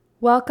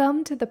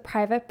Welcome to the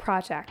Private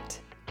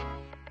Project.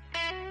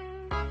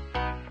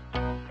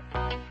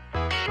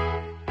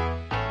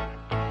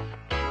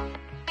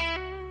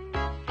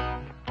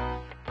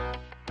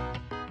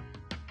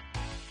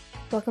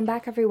 Welcome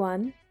back,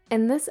 everyone.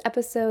 In this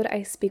episode,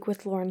 I speak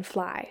with Lauren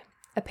Fly,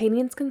 a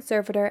paintings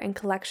conservator and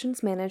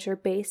collections manager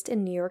based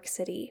in New York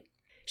City.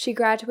 She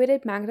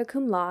graduated magna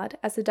cum laude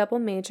as a double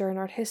major in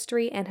art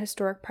history and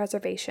historic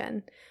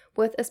preservation,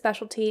 with a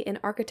specialty in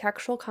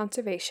architectural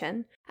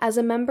conservation as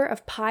a member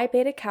of Pi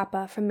Beta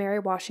Kappa from Mary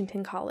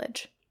Washington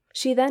College.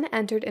 She then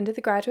entered into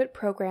the graduate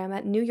program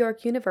at New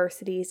York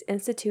University's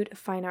Institute of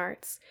Fine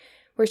Arts,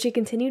 where she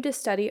continued to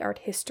study art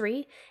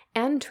history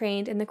and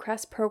trained in the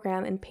CREST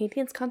program in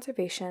paintings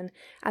conservation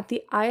at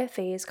the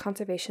IFA's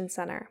Conservation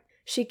Center.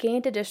 She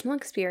gained additional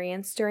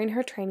experience during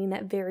her training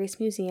at various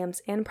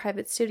museums and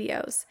private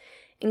studios,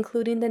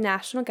 including the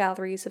National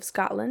Galleries of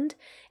Scotland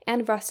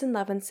and Rustin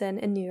Levinson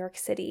in New York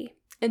City.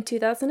 In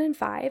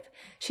 2005,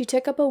 she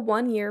took up a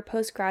one-year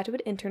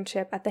postgraduate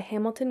internship at the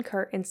Hamilton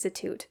Kerr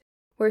Institute,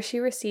 where she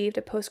received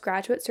a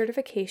postgraduate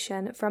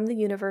certification from the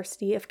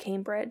University of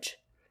Cambridge.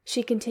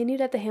 She continued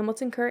at the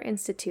Hamilton Kerr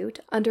Institute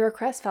under a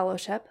CREST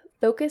fellowship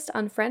focused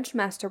on French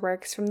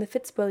masterworks from the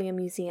Fitzwilliam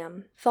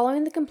Museum.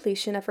 Following the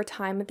completion of her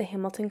time at the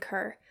Hamilton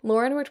Kerr,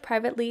 Lauren worked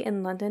privately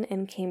in London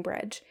and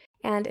Cambridge,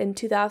 and in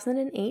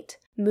 2008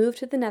 moved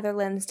to the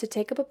Netherlands to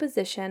take up a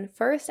position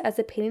first as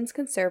a paintings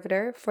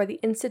conservator for the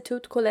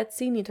Instituut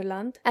Collectie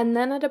Nederland and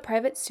then at a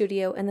private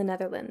studio in the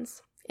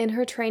Netherlands. In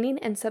her training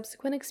and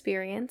subsequent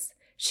experience,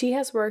 she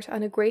has worked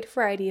on a great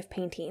variety of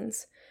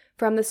paintings,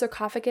 from the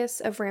sarcophagus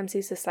of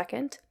Ramses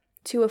II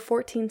to a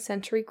 14th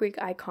century Greek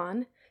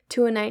icon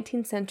to a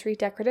 19th century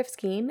decorative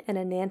scheme in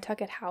a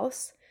Nantucket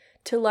house,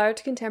 to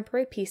large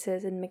contemporary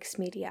pieces in mixed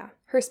media.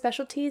 Her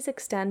specialties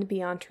extend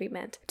beyond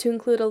treatment, to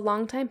include a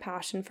longtime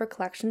passion for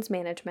collections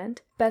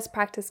management, best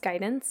practice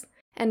guidance,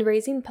 and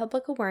raising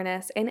public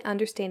awareness and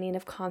understanding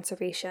of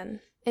conservation.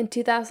 In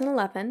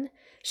 2011,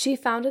 she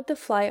founded the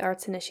Fly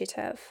Arts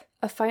Initiative,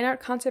 a fine art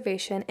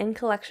conservation and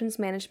collections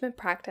management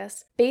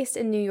practice based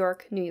in New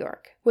York, New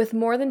York. With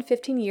more than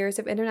 15 years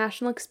of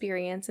international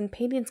experience in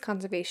paintings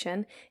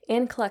conservation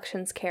and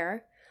collections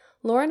care,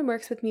 Lauren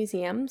works with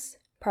museums,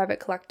 private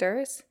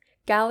collectors,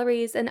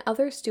 galleries, and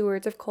other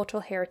stewards of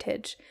cultural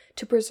heritage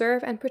to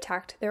preserve and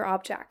protect their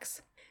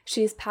objects.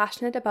 She is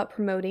passionate about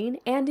promoting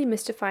and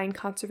demystifying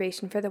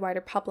conservation for the wider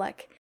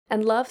public,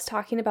 and loves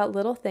talking about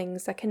little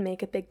things that can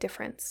make a big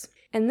difference.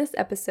 In this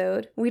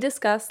episode, we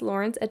discuss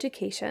Lauren's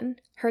education,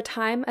 her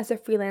time as a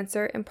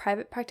freelancer and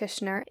private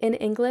practitioner in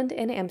England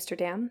and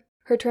Amsterdam,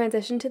 her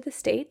transition to the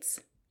States,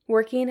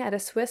 working at a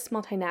Swiss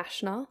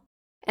multinational,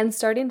 and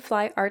starting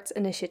Fly Arts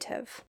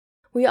Initiative.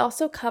 We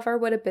also cover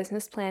what a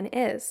business plan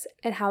is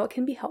and how it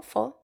can be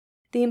helpful,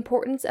 the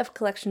importance of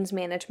collections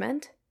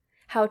management,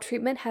 how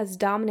treatment has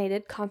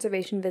dominated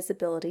conservation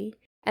visibility,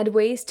 and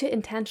ways to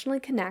intentionally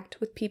connect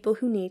with people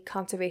who need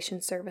conservation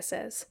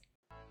services.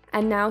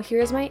 And now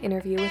here's my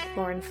interview with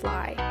Lauren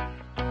Fly.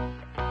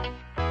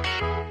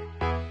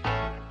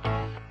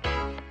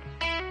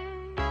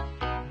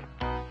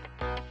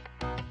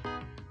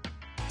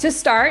 To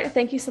start,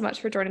 thank you so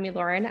much for joining me,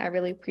 Lauren. I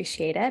really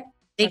appreciate it.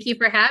 Thank you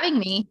for having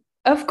me.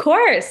 Of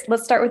course.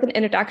 Let's start with an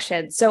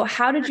introduction. So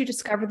how did you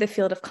discover the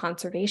field of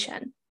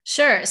conservation?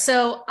 Sure.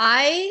 So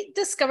I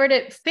discovered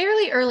it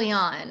fairly early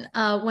on.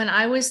 When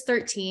I was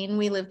 13,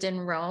 we lived in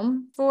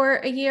Rome for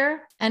a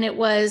year, and it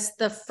was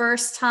the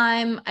first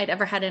time I'd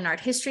ever had an art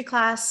history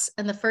class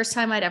and the first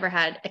time I'd ever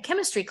had a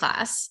chemistry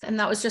class. And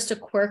that was just a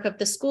quirk of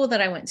the school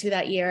that I went to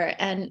that year.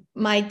 And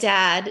my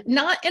dad,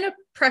 not in a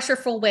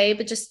pressureful way,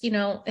 but just,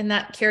 in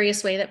that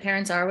curious way that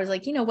parents are, was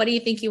like, what do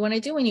you think you want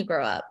to do when you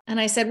grow up? And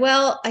I said,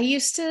 well, I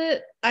used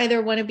to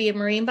either want to be a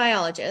marine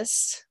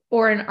biologist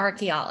or an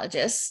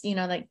archaeologist,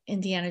 like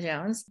Indiana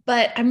Jones.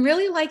 But I'm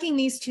really liking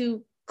these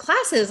two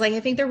classes. Like, I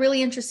think they're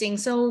really interesting.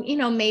 So,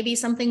 maybe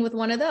something with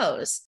one of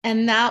those.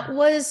 And that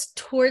was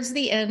towards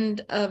the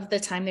end of the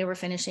time they were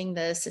finishing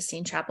the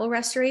Sistine Chapel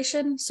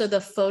restoration. So the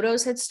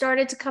photos had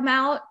started to come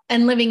out,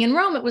 and living in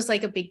Rome, it was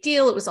like a big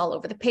deal. It was all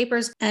over the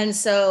papers. And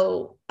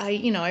so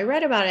I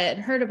read about it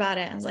and heard about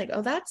it. I was like,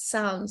 oh, that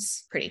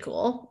sounds pretty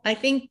cool. I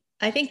think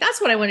that's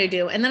what I want to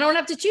do. And then I don't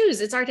have to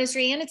choose. It's art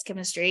history and it's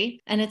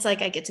chemistry. And it's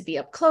like, I get to be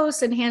up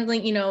close and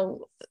handling,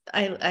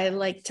 I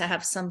like to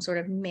have some sort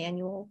of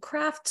manual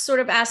craft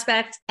sort of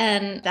aspect.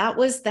 And that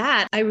was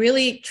that. I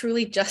really,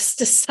 truly just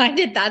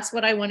decided that's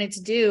what I wanted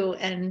to do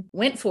and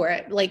went for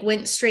it. Like,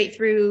 went straight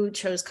through,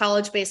 chose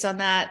college based on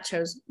that,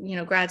 chose,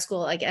 grad school,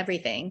 like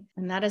everything.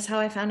 And that is how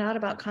I found out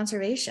about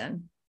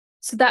conservation.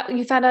 So that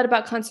you found out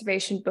about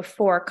conservation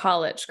before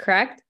college,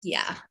 correct?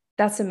 Yeah.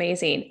 That's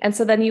amazing. And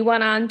so then you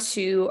went on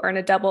to earn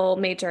a double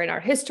major in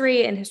art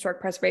history and historic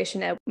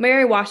preservation at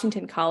Mary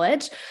Washington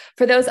College.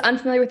 For those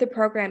unfamiliar with the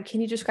program, can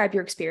you describe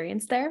your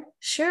experience there?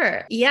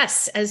 Sure.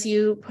 Yes. As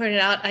you pointed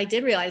out, I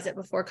did realize it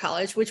before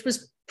college, which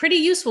was pretty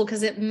useful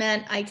because it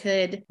meant I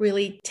could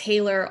really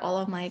tailor all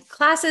of my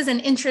classes and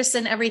interests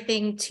and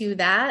everything to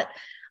that.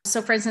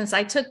 So for instance,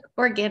 I took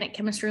organic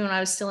chemistry when I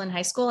was still in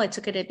high school. I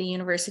took it at the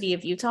University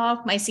of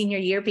Utah my senior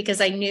year because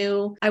I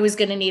knew I was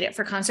going to need it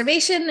for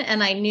conservation.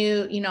 And I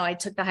knew, I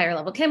took the higher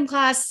level chem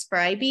class for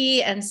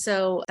IB. And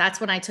so that's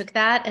when I took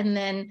that. And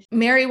then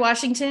Mary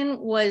Washington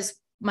was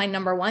my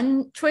number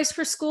one choice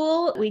for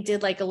school. We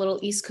did like a little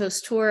East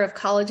Coast tour of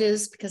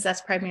colleges because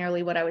that's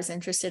primarily what I was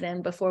interested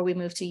in before we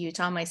moved to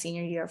Utah my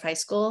senior year of high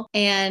school.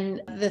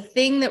 And the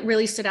thing that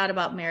really stood out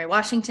about Mary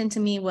Washington to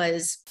me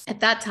was at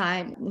that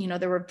time,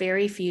 there were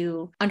very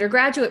few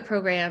undergraduate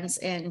programs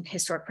in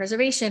historic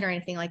preservation or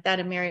anything like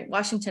that. And Mary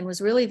Washington was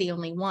really the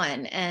only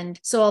one. And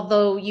so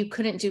although you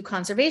couldn't do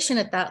conservation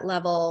at that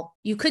level,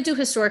 you could do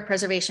historic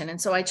preservation. And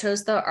so I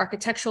chose the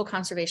architectural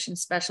conservation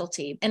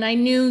specialty. And I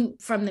knew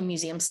from the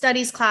museum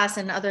studies class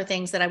and other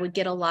things that I would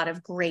get a lot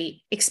of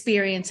great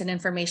experience and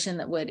information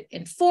that would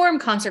inform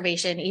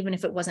conservation, even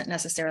if it wasn't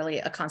necessarily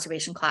a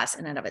conservation class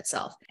in and of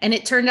itself. And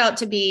it turned out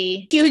to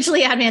be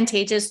hugely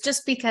advantageous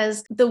just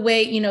because the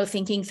way,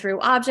 thinking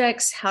through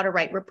objects, how to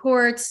write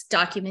reports,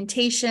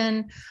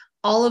 documentation,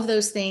 all of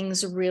those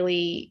things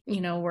really,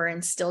 were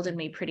instilled in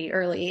me pretty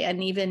early.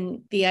 And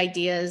even the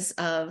ideas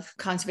of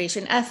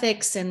conservation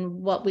ethics and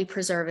what we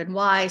preserve and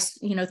why,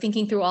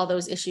 thinking through all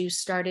those issues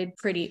started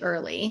pretty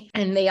early.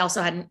 And they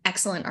also had an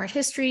excellent art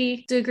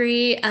history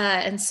degree.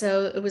 And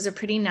so it was a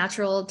pretty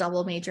natural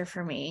double major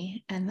for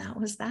me. And that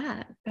was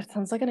that. That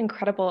sounds like an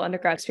incredible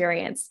undergrad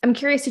experience. I'm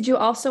curious, did you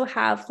also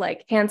have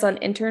like hands-on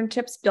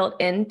internships built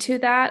into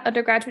that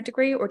undergraduate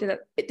degree, or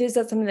is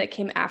that something that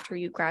came after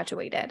you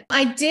graduated?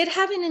 I did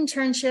have an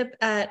internship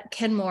at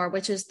Kenmore,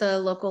 which is the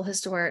local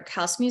historic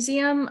house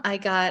museum. I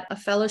got a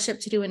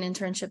fellowship to do an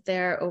internship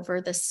there over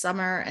the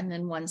summer and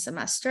then one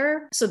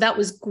semester. So that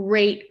was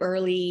great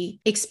early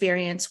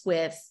experience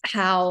with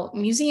how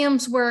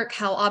museums work,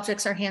 how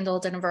objects are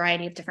handled in a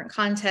variety of different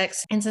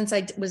contexts. And since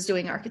I was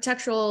doing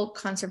architectural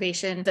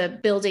conservation, the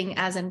building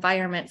as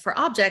environment for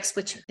objects,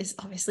 which is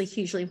obviously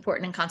hugely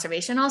important in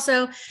conservation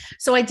also.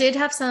 So I did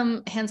have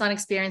some hands-on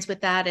experience with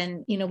that.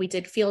 And, we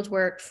did field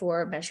work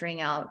for measuring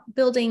out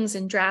buildings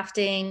and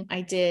drafting.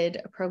 I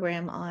did a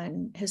program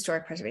on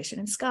historic preservation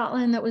in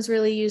Scotland that was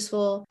really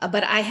useful,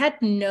 but I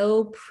had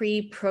no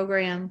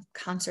pre-program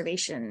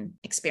conservation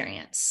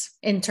experience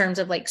in terms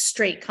of like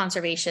straight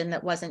conservation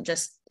that wasn't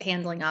just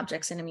handling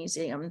objects in a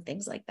museum and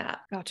things like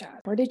that. Gotcha.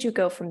 Where did you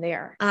go from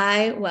there?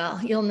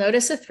 You'll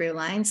notice a through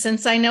line.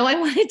 Since I know I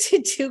wanted to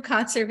do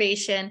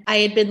conservation, I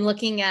had been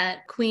looking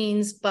at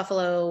Queens,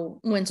 Buffalo,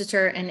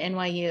 Windsor, and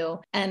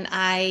NYU, and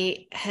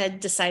I had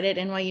decided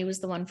NYU was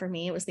the one for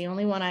me. It was the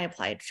only one I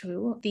applied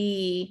to.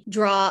 The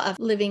draw of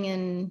living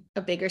in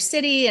a bigger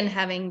city and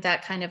having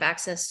that kind of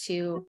access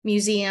to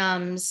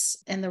museums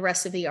and the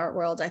rest of the art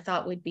world, I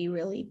thought would be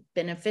really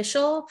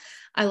beneficial.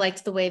 I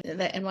liked the way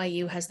that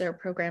NYU has their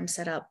program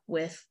set up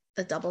with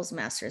the doubles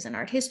master's in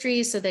art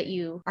history so that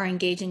you are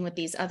engaging with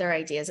these other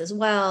ideas as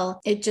well.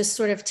 It just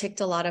sort of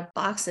ticked a lot of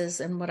boxes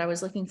and what I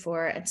was looking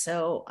for. And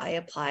so I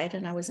applied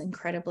and I was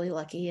incredibly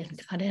lucky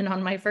and got in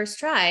on my first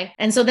try.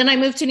 And so then I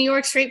moved to New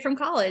York straight from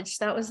college.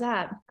 That was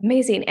that.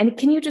 Amazing. And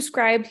can you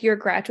describe your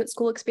graduate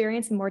school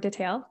experience in more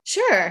detail?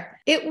 Sure.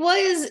 It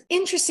was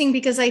interesting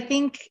because I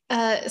think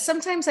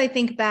sometimes I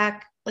think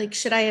back, like,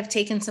 should I have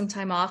taken some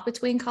time off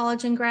between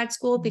college and grad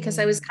school? Because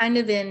I was kind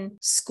of in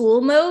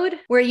school mode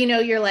where,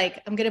 you're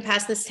like, I'm going to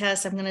pass this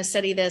test. I'm going to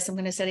study this. I'm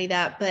going to study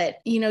that. But,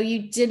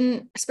 you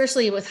didn't,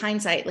 especially with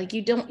hindsight, like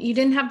you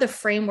didn't have the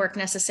framework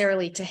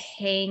necessarily to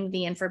hang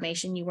the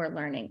information you were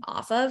learning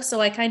off of.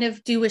 So I kind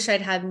of do wish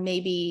I'd had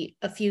maybe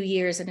a few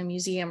years in a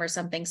museum or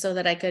something so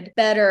that I could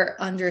better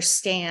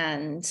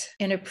understand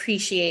and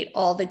appreciate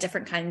all the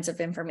different kinds of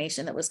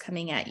information that was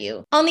coming at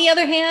you. On the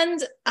other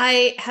hand,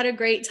 I had a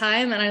great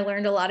time and I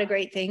learned a lot of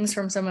great things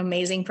from some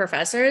amazing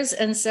professors.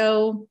 And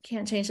so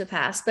can't change the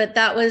past, but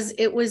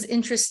it was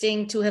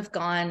interesting to have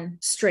gone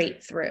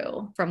straight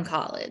through from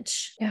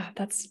college. Yeah,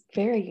 that's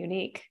very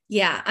unique.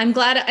 Yeah, I'm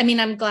glad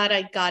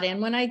I got in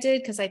when I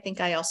did, because I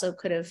think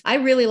I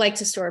really liked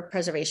historic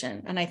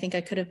preservation. And I think I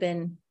could have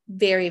been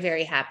very,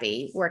 very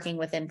happy working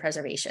within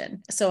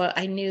preservation. So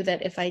I knew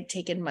that if I'd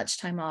taken much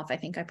time off, I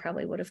think I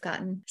probably would have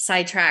gotten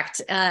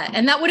sidetracked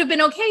and that would have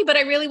been okay, but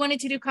I really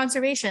wanted to do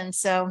conservation.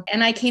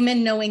 And I came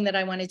in knowing that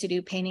I wanted to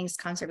do paintings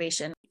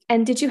conservation.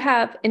 And did you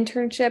have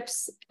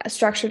internships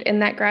structured in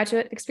that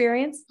graduate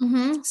experience?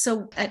 Mm-hmm.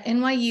 So at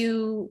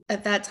NYU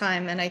at that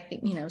time, and I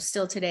think,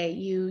 still today,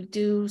 you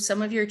do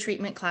some of your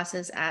treatment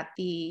classes at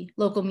the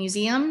local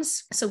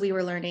museums. So we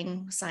were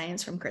learning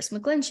science from Chris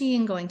McGlinchey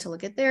and going to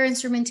look at their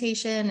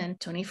instrumentation, and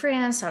Tony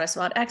France taught us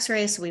about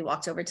x-rays. So we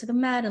walked over to the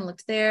Met and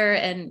looked there,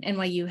 and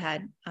NYU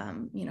had,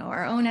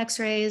 our own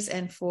x-rays.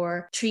 And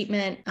for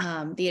treatment,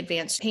 the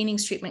advanced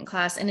paintings treatment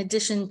class, in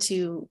addition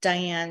to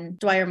Diane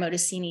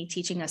Dwyer-Modestini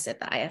teaching us at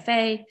the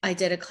IFA, I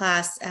did a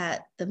class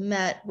at the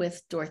Met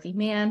with Dorothy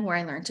Mann, where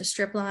I learned to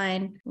strip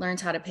line,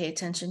 learned how to pay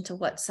attention to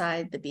what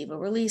side the Bevo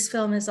release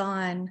film is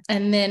on.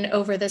 And then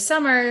over the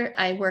summer,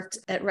 I worked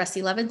at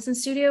Rusty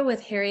Levinson's studio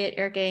with Harriet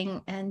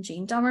Ergang and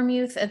Jean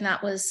Dommermuth, and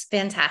that was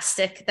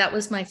fantastic. That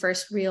was my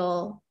first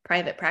real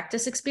private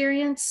practice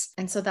experience.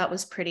 And so that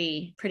was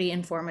pretty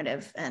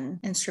informative and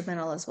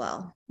instrumental as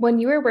well. When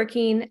you were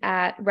working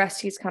at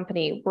Rusty's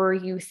company, were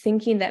you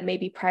thinking that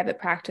maybe private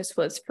practice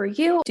was for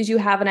you? Did you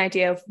have an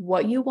idea of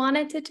what you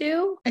wanted to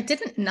do? I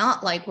didn't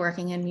not like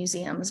working in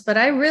museums, but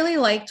I really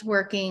liked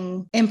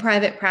working in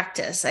private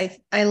practice.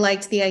 I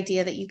liked the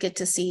idea that you get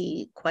to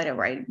see quite a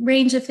wide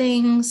range of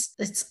things.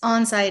 It's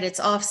on-site, it's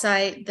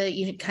off-site, that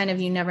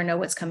you never know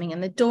what's coming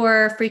in the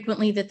door.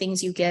 Frequently, the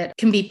things you get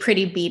can be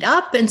pretty beat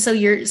up. And so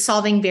you're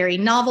solving very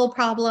novel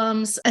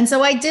problems. And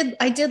so I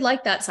did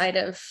like that side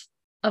of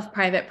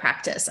private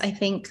practice. I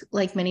think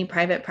like many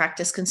private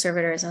practice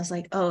conservators, I was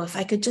like, oh, if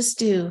I could just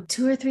do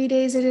 2 or 3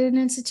 days at an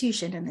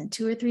institution and then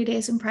 2 or 3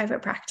 days in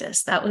private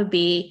practice, that would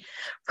be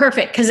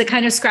perfect because it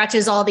kind of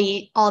scratches all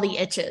the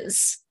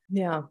itches.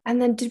 Yeah. And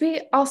then did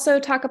we also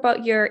talk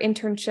about your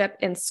internship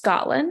in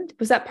Scotland?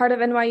 Was that part of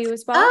NYU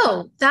as well?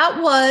 Oh,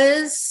 that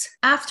was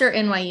after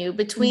NYU,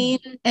 between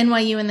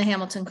NYU and the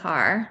Hamilton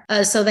Car.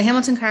 So the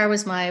Hamilton Car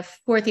was my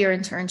 4th year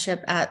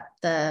internship at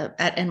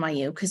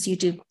NYU, because you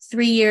do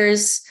 3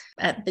 years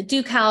at the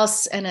Duke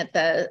House and at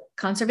the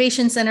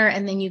Conservation Center,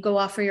 and then you go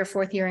off for your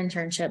 4th year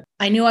internship.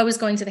 I knew I was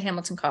going to the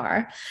Hamilton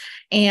Car,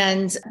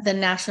 and the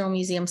National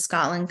Museum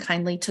Scotland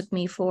kindly took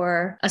me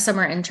for a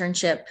summer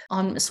internship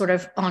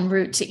en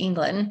route to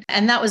England.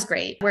 And that was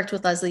great. Worked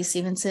with Leslie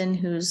Stevenson,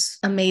 who's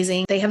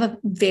amazing. They have a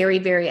very,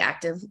 very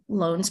active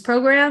loans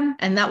program.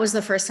 And that was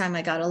the first time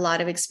I got a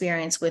lot of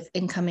experience with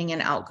incoming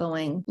and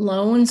outgoing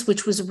loans,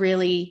 which was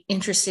really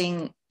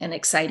interesting and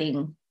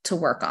exciting to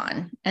work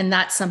on. And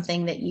that's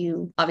something that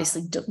you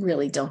obviously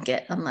really don't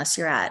get unless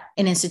you're at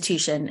an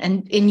institution,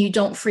 and you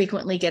don't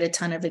frequently get a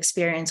ton of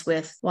experience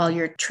with while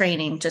you're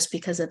training, just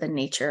because of the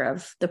nature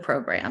of the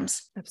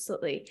programs.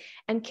 Absolutely.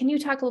 And can you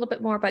talk a little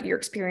bit more about your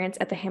experience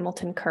at the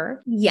Hamilton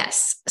Car?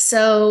 Yes.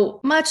 So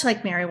much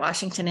like Mary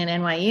Washington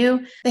and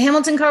NYU, the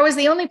Hamilton Car was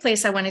the only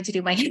place I wanted to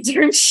do my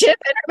internship,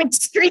 and I'm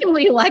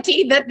extremely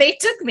lucky that they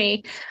took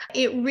me.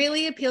 It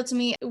really appealed to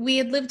me. We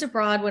had lived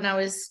abroad when I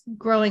was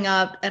growing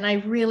up, and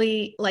I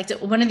really liked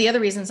it. One of the other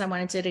reasons I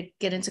wanted to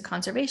get into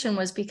conservation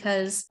was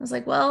because I was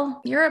like,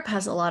 well, Europe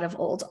has a lot of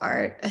old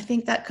art. I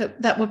think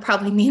that would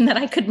probably mean that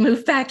I could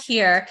move back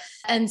here.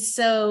 And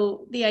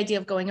so the idea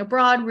of going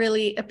abroad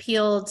really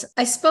appealed.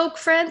 I spoke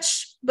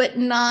French, but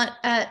not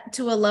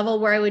to a level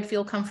where I would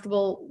feel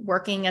comfortable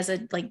working as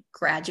a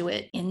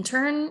graduate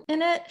intern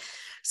in it.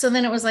 So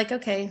then it was like,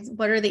 okay,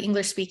 what are the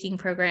English speaking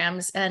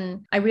programs?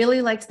 And I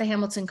really liked the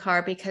Hamilton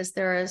Car because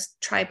they're a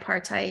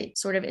tripartite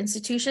sort of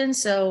institution.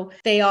 So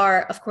they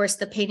are, of course,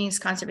 the Paintings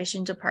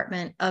Conservation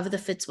Department of the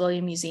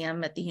Fitzwilliam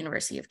Museum at the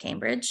University of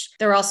Cambridge.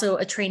 They're also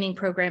a training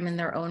program in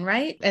their own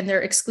right, and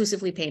they're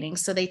exclusively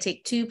paintings. So they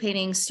take 2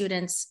 painting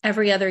students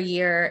every other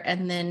year,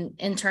 and then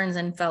interns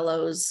and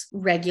fellows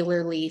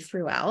regularly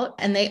throughout.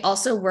 And they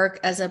also work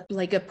as a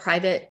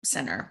private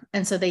center.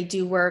 And so they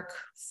do work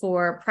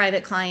for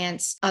private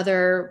clients,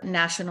 other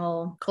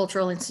national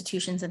cultural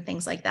institutions, and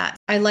things like that.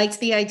 I liked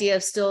the idea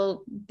of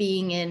still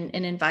being in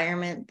an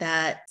environment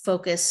that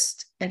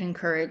focused and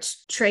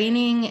encouraged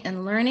training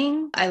and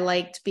learning. I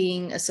liked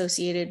being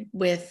associated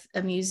with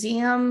a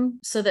museum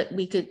so that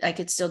I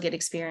could still get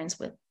experience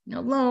with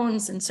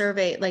loans and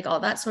survey, all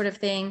that sort of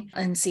thing,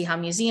 and see how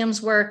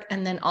museums work.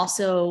 And then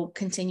also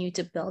continue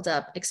to build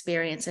up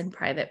experience in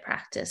private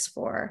practice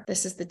for,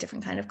 this is the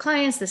different kind of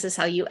clients. This is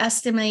how you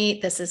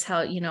estimate. This is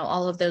how,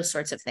 all of those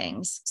sorts of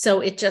things. So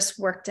it just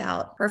worked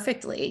out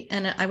perfectly.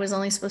 And I was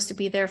only supposed to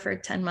be there for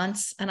 10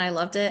 months, and I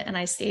loved it. And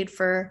I stayed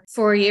for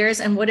 4 years,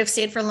 and would have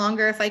stayed for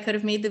longer if I could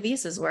have made the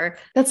visas work.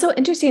 That's so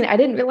interesting. I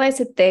didn't realize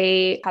that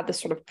they had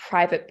this sort of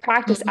private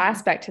practice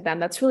aspect to them.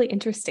 That's really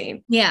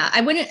interesting. Yeah,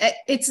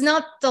 it's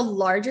not the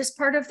largest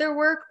part of their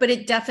work, but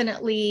it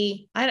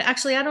definitely, I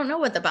don't know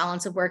what the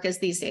balance of work is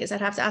these days. I'd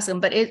have to ask them,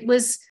 but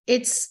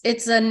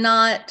it's a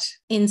not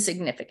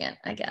insignificant,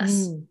 I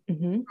guess.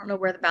 Mm-hmm. I don't know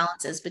where the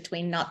balance is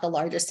between not the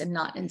largest and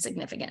not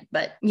insignificant,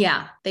 but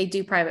yeah, they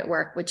do private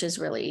work, which is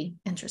really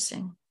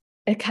interesting.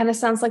 It kind of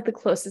sounds like the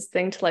closest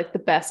thing to the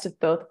best of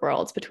both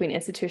worlds between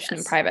institution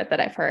and private that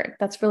I've heard.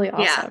 That's really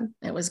awesome.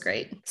 Yeah, it was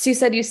great. So you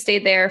said you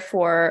stayed there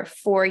for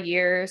 4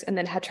 years and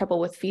then had trouble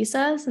with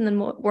visas and then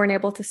weren't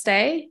able to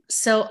stay?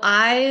 So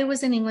I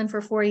was in England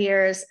for 4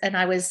 years, and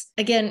I was,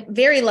 again,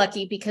 very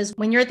lucky because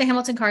when you're at the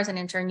Hamilton Car as an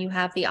intern, you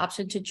have the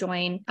option to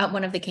join at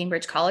one of the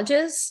Cambridge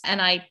colleges.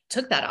 And I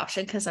took that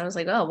option because I was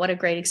like, oh, what a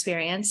great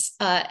experience.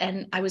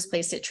 And I was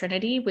placed at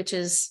Trinity, which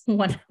is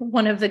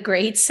one of the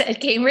greats at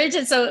Cambridge.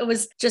 And so it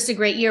was just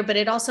a great year, but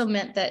it also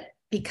meant that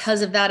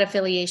because of that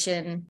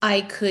affiliation,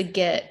 I could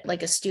get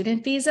a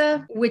student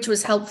visa, which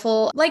was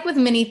helpful. Like with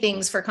many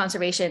things for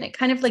conservation, it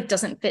kind of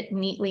doesn't fit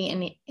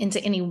neatly into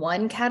any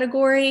one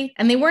category.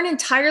 And they weren't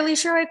entirely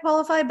sure I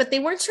qualified, but they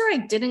weren't sure I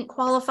didn't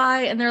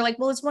qualify. And they're like,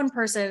 well, it's one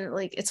person,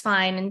 it's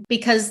fine. And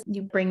because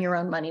you bring your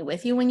own money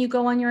with you when you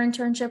go on your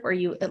internship, or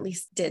you at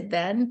least did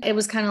then, it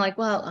was kind of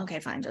well,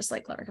 okay, fine, just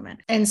let her come in.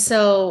 And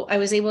so I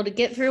was able to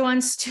get through on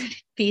student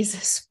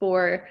visas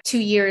for 2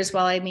 years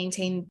while I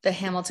maintained the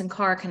Hamilton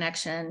car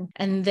connection.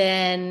 And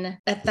then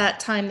at that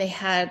time, they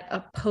had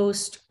a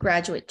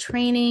postgraduate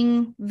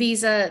training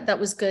visa that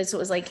was good. So it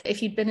was like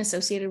if you'd been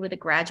associated with a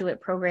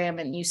graduate program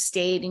and you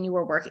stayed and you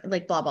were working,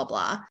 like blah, blah,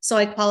 blah. So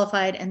I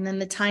qualified. And then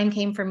the time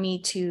came for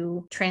me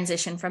to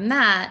transition from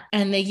that.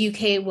 And the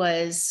UK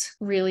was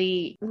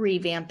really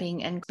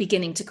revamping and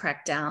beginning to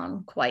crack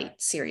down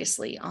quite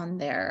seriously on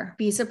their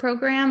visa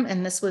program.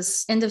 And this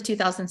was end of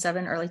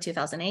 2007, early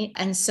 2008.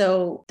 And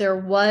so there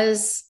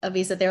was a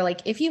visa. They're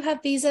like, if you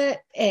have visa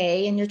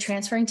A and you're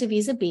transferring to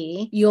visa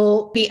B,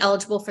 you'll be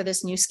eligible for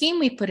this new scheme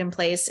we put in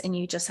place and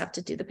you just have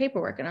to do the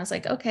paperwork. And I was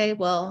like, okay,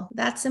 well,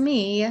 that's a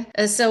me.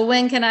 So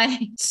when can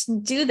I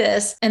do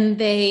this? And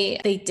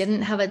they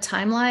didn't have a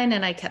timeline,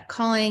 and I kept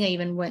calling. I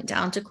even went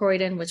down to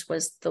Croydon, which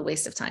was the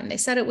waste of time they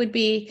said it would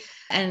be.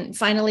 And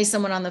finally,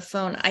 someone on the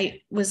phone,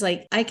 I was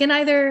like, I can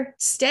either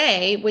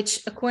stay,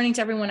 which according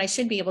to everyone, I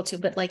should be able to,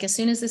 but like as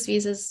soon as this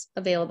visa is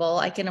available,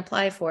 I can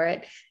apply for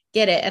it,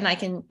 get it, and I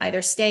can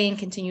either stay and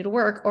continue to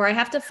work, or I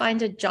have to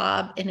find a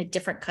job in a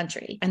different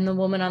country. And the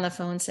woman on the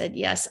phone said,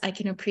 yes, I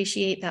can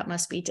appreciate that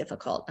must be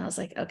difficult. And I was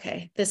like,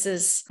 okay,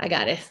 I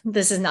got it.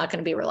 This is not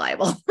going to be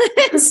reliable.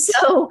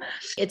 So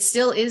it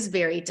still is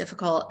very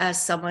difficult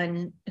as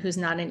someone who's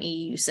not an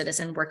EU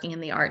citizen working in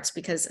the arts,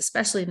 because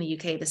especially in the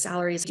UK, the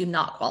salaries do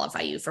not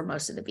qualify you for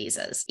most of the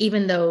visas.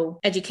 Even though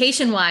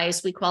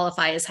education-wise, we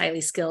qualify as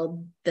highly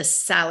skilled, the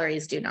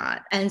salaries do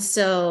not. And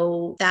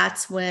so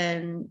that's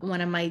when one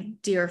of my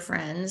dear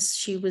friends,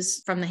 she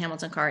was from the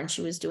Hamilton Car and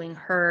she was doing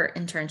her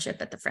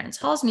internship at the Frans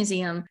Hals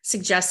Museum,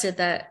 suggested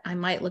that I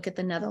might look at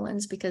the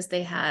Netherlands because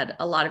they had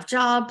a lot of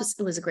jobs.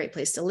 It was a great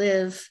place to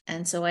live.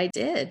 And so I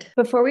did.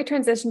 Before we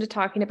transition to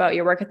talking about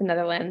your work at the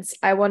Netherlands,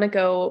 I want to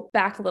go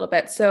back a little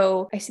bit.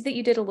 So I see that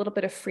you did a little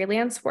bit of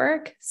freelance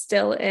work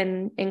still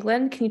in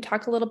England. Can you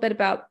talk a little bit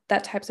about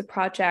that types of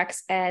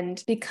projects?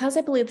 And because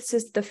I believe this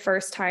is the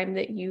first time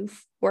that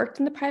you've worked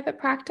in the private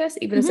practice,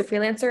 even as a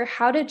freelancer,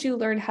 how did you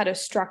learn how to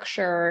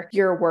structure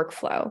your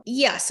workflow?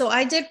 Yeah, so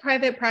I did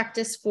private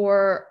practice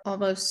for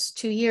almost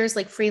 2 years,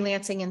 like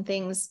freelancing and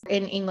things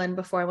in England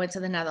before I went to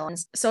the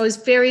Netherlands. So I was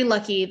very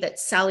lucky that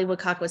Sally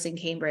Woodcock was in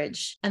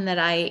Cambridge and that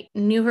I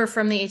knew her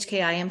from the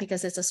HKIM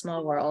because it's a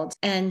small world.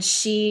 And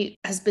she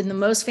has been the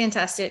most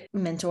fantastic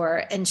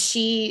mentor. And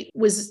she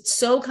was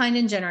so kind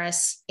and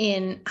generous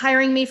in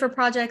hiring me for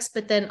projects,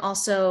 but then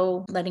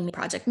also letting me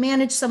project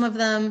manage some of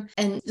them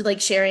and like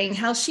sharing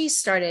how she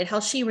started, how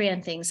she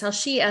ran things, how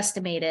she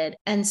estimated.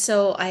 And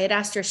so I had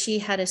asked her, she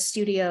had a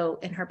studio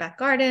in her back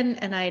garden,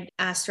 and I'd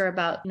asked her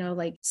about,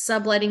 like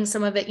subletting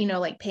some of it,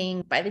 like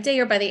paying by the day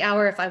or by the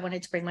hour if I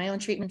wanted to bring my own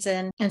treatments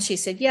in. And she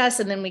said yes.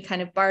 And then we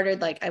kind of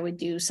bartered, like I would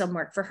do some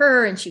work for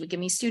her and she would give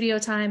me studio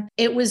time.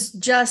 It was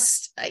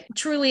just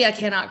truly, I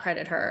cannot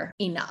credit her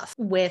enough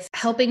with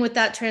helping with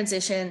that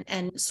transition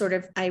and sort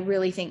of, I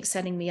really think,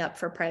 setting me up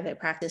for private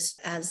practice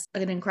as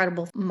an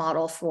incredible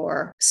model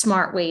for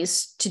smart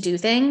ways to do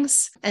things.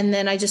 And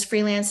then I just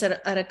freelanced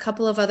at a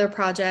couple of other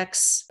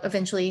projects,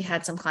 eventually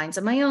had some clients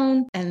of my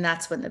own, and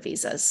that's when the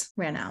visas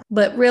ran out.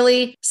 But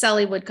really,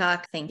 Sally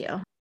Woodcock, thank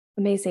you.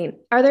 Amazing.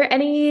 Are there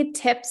any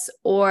tips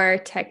or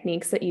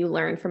techniques that you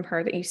learned from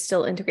her that you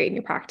still integrate in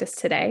your practice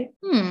today?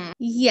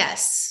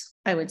 Yes,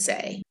 I would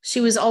say.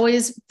 She was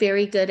always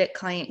very good at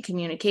client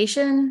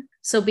communication.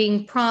 So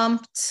being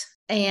prompt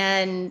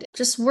and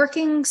just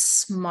working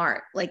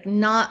smart, like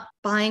not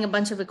buying a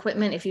bunch of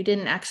equipment if you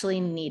didn't actually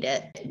need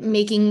it,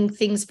 making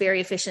things very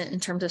efficient in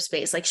terms of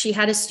space. Like she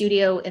had a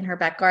studio in her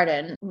back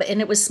garden, and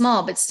it was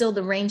small, but still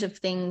the range of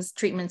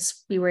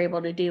treatments we were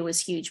able to do was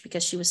huge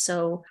because she was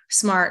so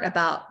smart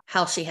about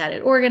how she had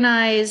it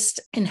organized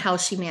and how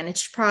she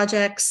managed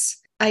projects.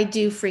 I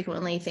do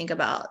frequently think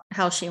about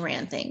how she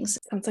ran things.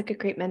 Sounds like a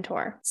great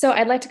mentor. So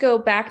I'd like to go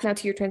back now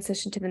to your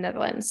transition to the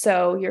Netherlands.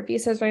 So your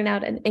visa is running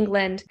out in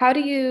England. How do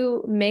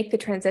you make the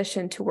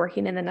transition to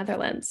working in the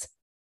Netherlands?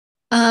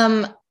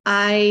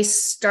 I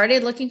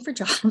started looking for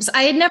jobs.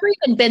 I had never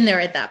even been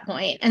there at that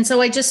point. And so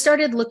I just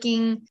started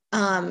looking,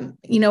 at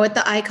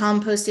the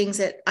Icon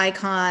postings at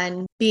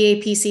Icon,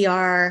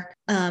 BAPCR,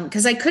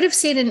 because I could have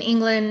stayed in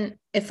England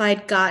if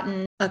I'd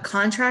gotten a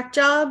contract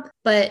job,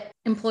 but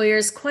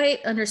employers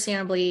quite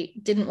understandably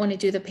didn't want to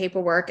do the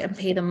paperwork and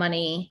pay the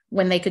money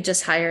when they could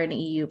just hire an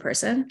EU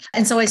person.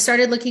 And so I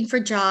started looking for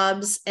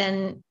jobs,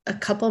 and a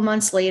couple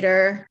months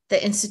later, the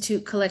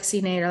Instituut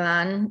Collectie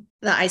Nederland,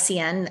 the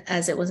ICN,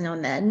 as it was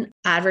known then,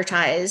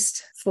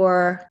 advertised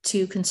for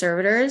 2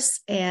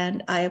 conservators,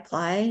 and I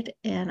applied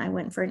and I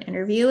went for an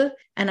interview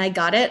and I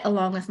got it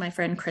along with my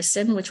friend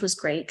Kristen, which was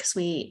great because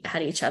we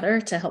had each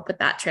other to help with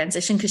that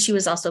transition because she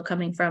was also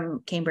coming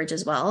from Cambridge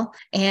as well.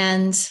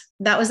 And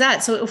that was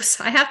that. So it was,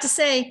 I have to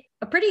say,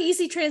 a pretty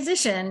easy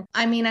transition.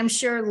 I mean, I'm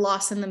sure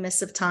lost in the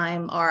midst of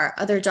time are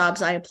other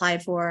jobs I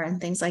applied for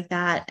and things like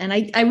that. And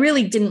I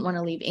really didn't want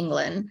to leave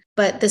England,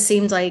 but this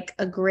seemed like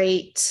a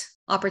great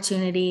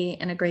opportunity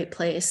and a great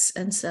place.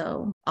 And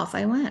so off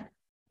I went.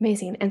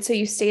 Amazing. And so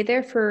you stayed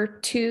there for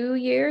 2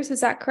 years,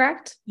 is that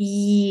correct?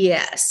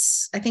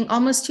 Yes. I think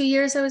almost 2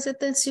 years I was at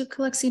the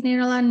Zoekcollectie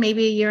Nederland,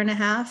 maybe a year and a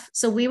half.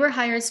 So we were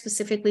hired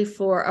specifically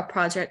for a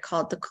project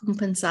called the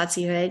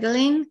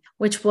Compensatieregeling,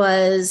 which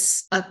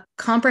was a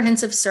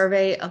comprehensive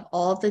survey of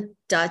all the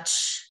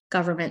Dutch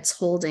government's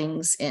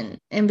holdings in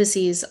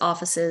embassies,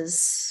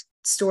 offices,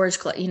 storage,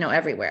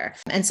 everywhere.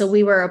 And so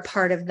we were a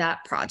part of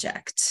that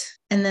project.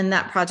 And then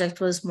that project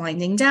was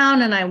winding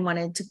down and I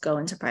wanted to go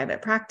into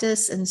private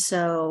practice. And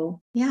so,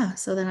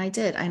 so then I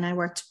did. And I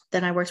worked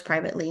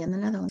privately in the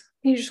Netherlands.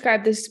 Can you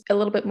describe this a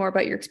little bit more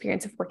about your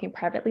experience of working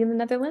privately in the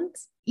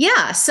Netherlands?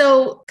 Yeah.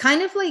 So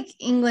kind of like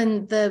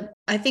England,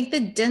 I think the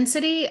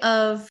density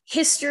of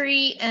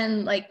history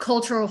and like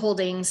cultural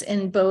holdings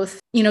in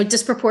both,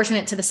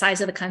 disproportionate to the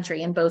size of the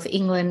country in both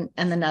England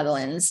and the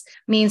Netherlands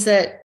means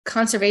that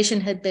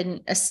conservation had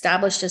been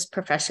established as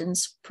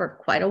professions for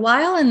quite a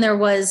while. And there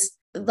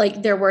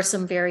were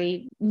some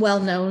very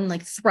well-known,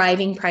 like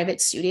thriving private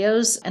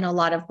studios and a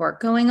lot of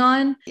work going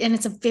on. And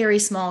it's a very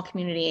small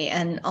community.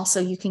 And also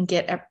you can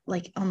get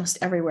like almost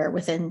everywhere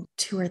within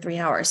 2 or 3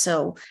 hours.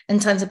 So,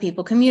 and tons of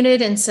people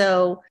commuted. And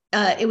so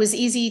it was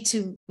easy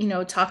to,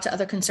 talk to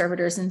other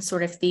conservators and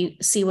sort of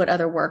see what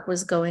other work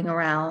was going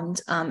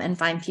around and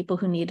find people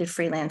who needed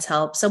freelance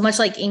help. So much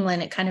like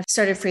England, it kind of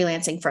started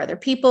freelancing for other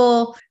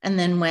people and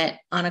then went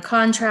on a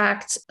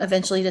contract,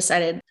 eventually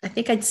decided, I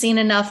think I'd seen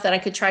enough that I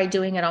could try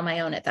doing it on my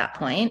own at that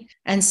point.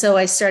 And so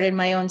I started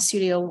my own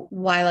studio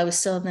while I was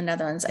still in the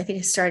Netherlands. I think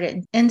I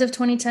started end of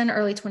 2010,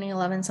 early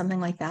 2011, something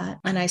like that.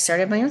 And I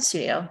started my own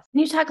studio.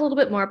 Can you talk a little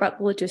bit more about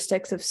the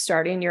logistics of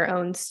starting your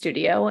own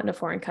studio in a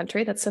foreign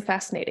country? That's so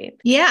fascinating.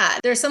 Yeah,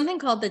 there's something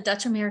called the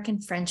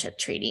Dutch-American Friendship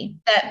Treaty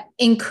that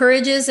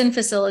encourages and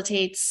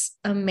facilitates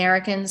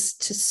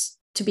Americans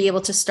to be able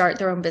to start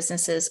their own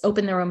businesses,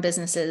 open their own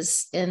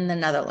businesses in the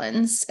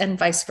Netherlands and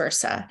vice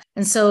versa.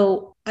 And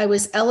so I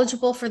was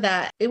eligible for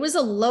that. It was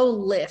a low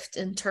lift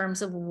in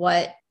terms of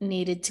what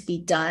needed to be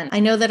done.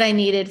 I know that I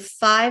needed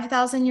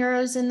 5,000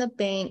 euros in the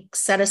bank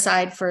set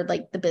aside for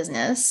like the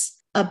business,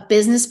 a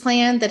business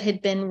plan that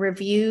had been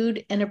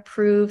reviewed and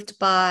approved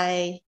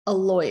by a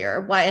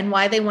lawyer.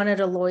 Why they wanted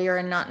a lawyer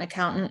and not an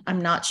accountant,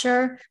 I'm not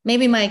sure.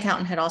 Maybe my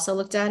accountant had also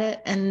looked at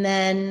it. And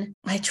then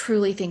I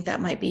truly think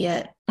that might be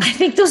it. I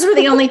think those were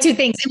the only two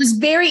things. It was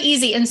very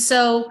easy. And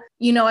so,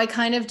 I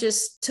kind of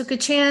just took a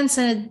chance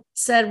and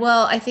said,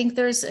 well, I think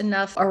there's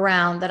enough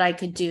around that I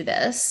could do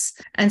this.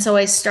 And so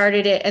I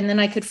started it, and then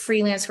I could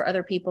freelance for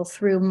other people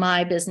through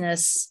my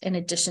business, in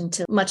addition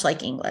to, much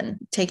like England,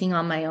 taking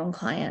on my own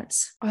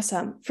clients.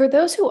 Awesome. For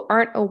those who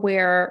aren't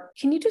aware,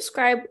 can you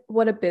describe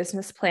what a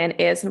business plan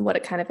is and what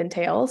it kind of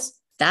entails?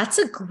 That's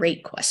a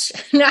great question.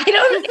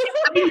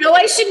 I know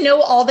I should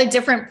know all the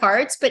different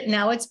parts, but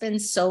now it's been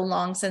so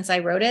long since I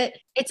wrote it.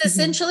 It's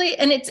essentially,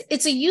 and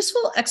it's a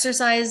useful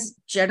exercise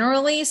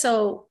generally.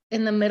 So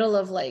in the middle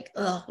of like,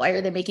 oh, why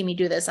are they making me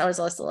do this? I was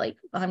also like,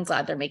 oh, I'm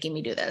glad they're making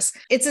me do this.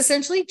 It's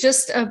essentially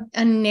just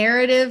a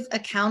narrative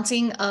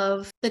accounting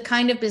of the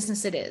kind of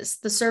business it is,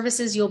 the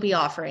services you'll be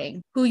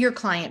offering, who your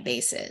client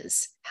base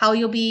is, how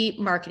you'll be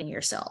marketing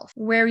yourself,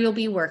 where you'll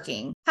be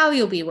working, how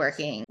you'll be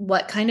working,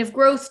 what kind of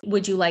growth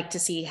would you like to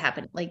see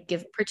happen, like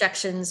give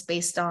projections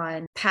based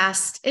on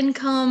past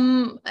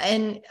income.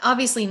 And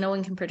obviously no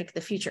one can predict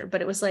the future,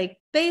 but it was like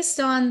based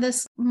on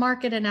this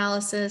market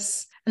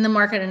analysis. And the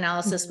market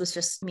analysis was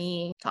just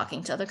me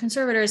talking to other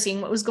conservators, seeing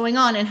what was going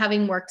on, and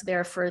having worked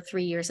there for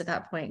 3 years at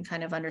that point,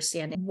 kind of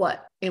understanding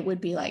what it would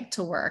be like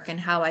to work and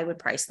how I would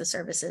price the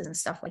services and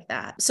stuff like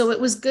that. So it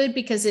was good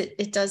because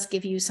it does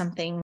give you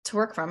something to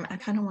work from. I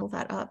kind of want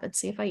that up and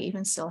see if I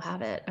even still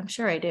have it. I'm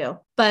sure I do.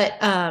 But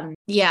that's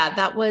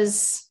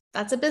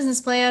a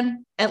business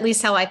plan, at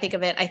least how I think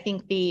of it. I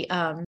think the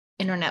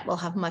internet will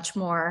have much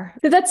more.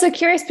 So that's so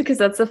curious because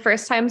that's the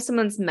first time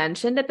someone's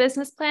mentioned a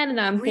business plan,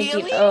 and I'm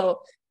thinking, oh,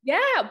 yeah,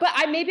 but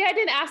maybe I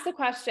didn't ask the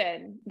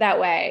question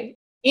that way.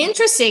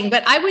 Interesting,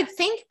 but I would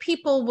think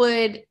people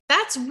would.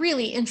 That's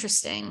really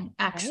interesting,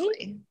 actually.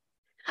 Right?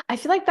 I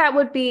feel like that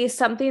would be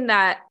something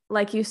that,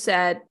 like you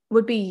said,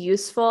 would be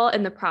useful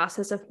in the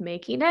process of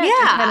making it.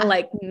 Yeah. Kind of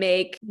like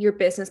make your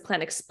business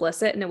plan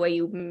explicit in a way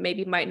you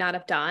maybe might not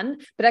have done.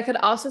 But I could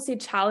also see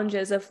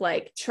challenges of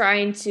like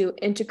trying to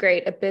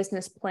integrate a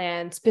business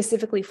plan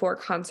specifically for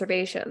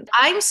conservation.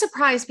 I'm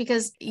surprised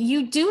because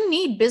you do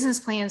need business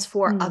plans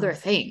for other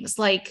things.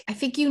 Like, I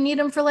think you need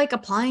them for like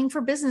applying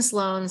for business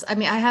loans. I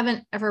mean, I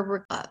haven't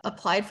ever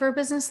applied for a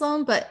business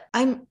loan, but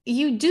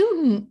you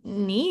do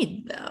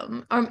need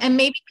them. And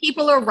maybe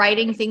people are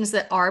writing things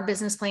that are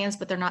business plans,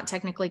 but they're not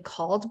technically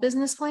called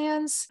business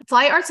plans.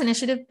 Fly Arts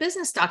Initiative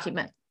business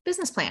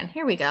plan.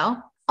 Here we go.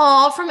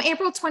 All from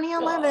April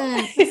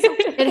 2011.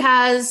 It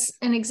has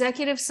an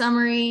executive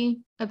summary,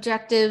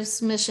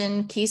 objectives,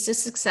 mission, keys to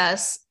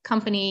success,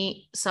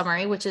 company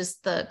summary, which is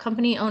the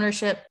company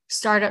ownership,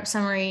 startup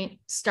summary,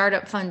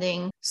 startup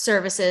funding,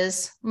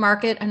 services,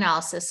 market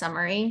analysis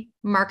summary,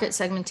 market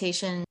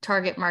segmentation,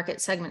 target market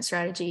segment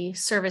strategy,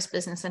 service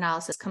business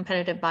analysis,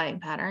 competitive buying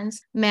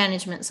patterns,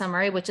 management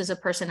summary, which is a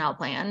personnel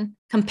plan,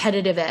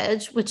 competitive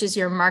edge, which is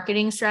your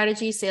marketing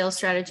strategy, sales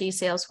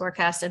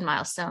forecast, and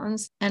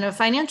milestones, and a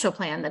financial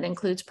plan that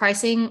includes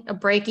pricing, a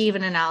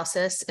break-even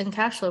analysis, and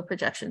cash flow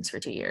projections for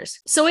 2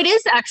 years. So it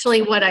is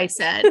actually what I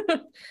said.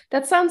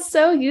 That sounds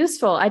so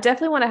useful. I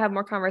definitely want to have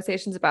more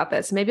conversations about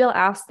this. Maybe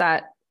I'll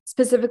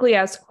specifically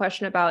ask a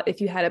question about if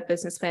you had a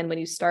business plan when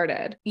you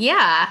started.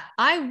 Yeah,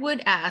 I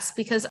would ask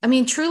because,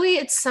 truly,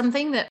 it's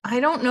something that I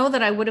don't know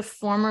that I would have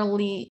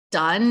formerly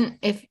done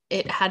if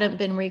it hadn't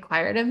been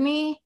required of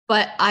me.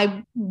 But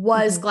I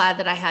was glad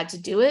that I had to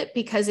do it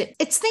because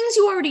it's things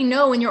you already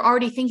know and you're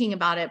already thinking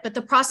about it. But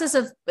the process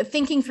of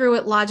thinking through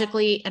it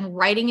logically and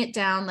writing it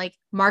down, like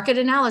market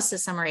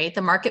analysis summary,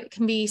 the market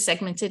can be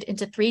segmented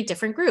into 3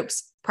 different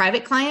groups: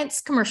 private clients,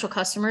 commercial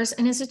customers,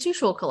 and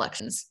institutional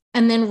collections.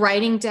 And then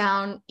writing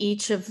down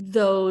each of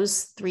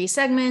those 3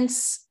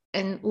 segments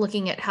and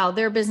looking at how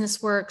their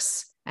business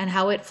works and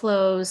how it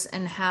flows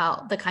and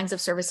how the kinds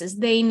of services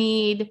they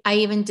need. I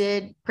even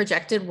did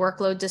projected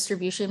workload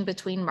distribution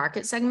between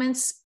market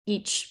segments,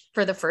 each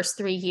for the first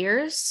 3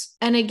 years.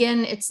 And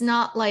again, it's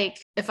not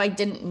like if I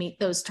didn't meet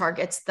those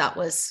targets, that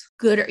was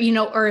good,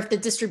 or if the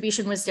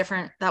distribution was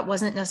different, that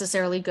wasn't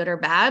necessarily good or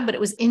bad, but it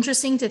was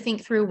interesting to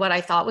think through what I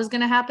thought was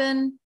going to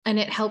happen. And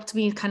it helped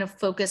me kind of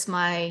focus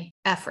my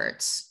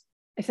efforts.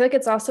 I feel like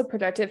it's also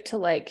productive to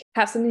like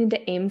have something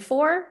to aim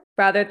for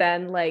rather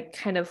than like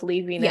kind of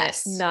leaving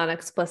it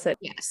non-explicit.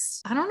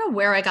 Yes. I don't know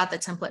where I got the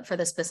template for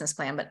this business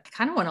plan, but I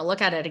kind of want to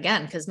look at it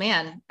again because,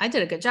 man, I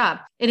did a good job.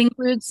 It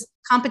includes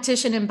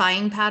competition and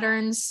buying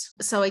patterns.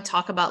 So I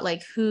talk about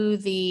like who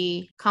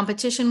the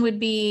competition would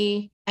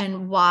be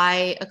and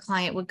why a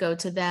client would go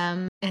to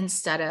them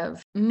instead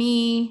of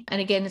me.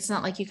 And again, it's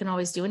not like you can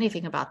always do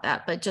anything about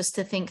that, but just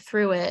to think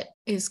through it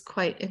is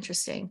quite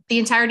interesting. The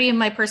entirety of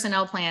my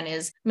personnel plan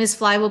is Ms.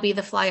 Fly will be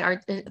the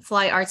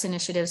Fly Arts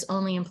Initiative's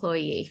only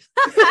employee.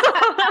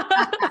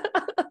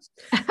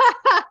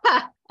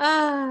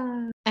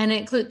 And it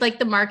include like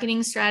the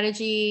marketing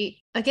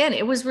strategy. Again,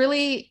 it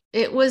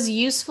was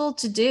useful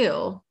to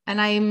do. And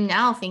I'm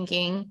now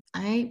thinking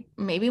I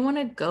maybe want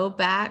to go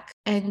back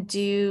and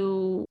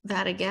do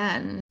that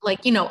again,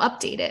 like,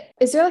 update it.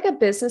 Is there like a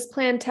business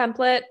plan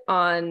template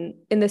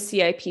in the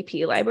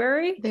CIPP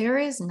library? There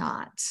is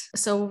not.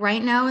 So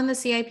right now in the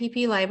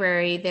CIPP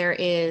library, there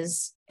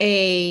is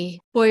a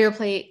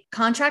boilerplate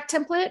contract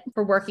template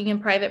for working in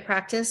private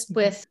practice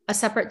with a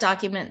separate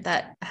document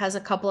that has a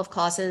couple of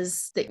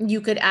clauses that you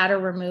could add or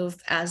remove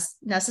as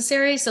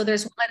necessary. So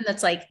there's one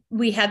that's like,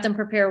 we had them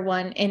prepare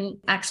one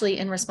actually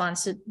in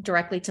response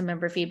directly to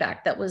member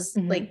feedback that was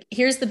like,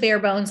 here's the bare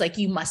bones, like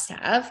you must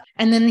have.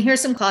 And then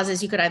here's some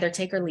clauses you could either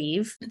take or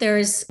leave.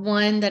 There's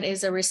one that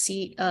is a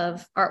receipt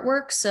of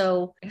artwork.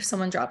 So if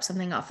someone drops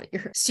something off at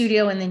your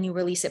studio and then you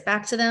release it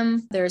back to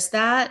them, there's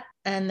that.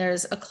 And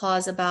there's a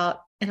clause about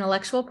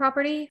intellectual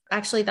property.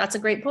 Actually, that's a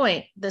great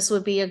point. This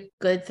would be a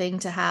good thing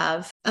to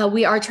have.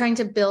 We are trying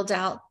to build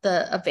out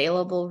the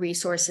available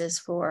resources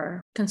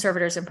for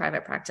conservators in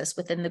private practice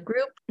within the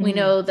group. We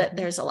know that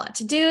there's a lot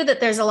to do,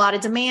 that there's a lot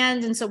of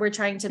demand. And so we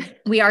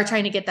are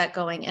trying to get that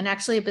going. And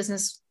actually a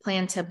business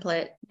plan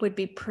template would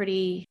be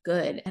pretty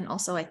good. And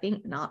also I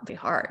think not be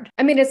hard.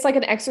 I mean, it's like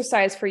an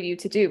exercise for you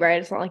to do, right?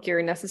 It's not like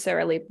you're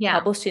necessarily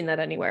publishing that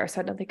anywhere.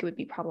 So I don't think it would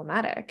be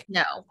problematic.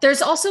 No,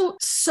 there's also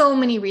so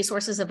many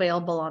resources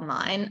available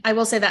online. I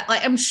will say that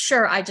I'm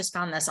sure I just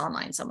found this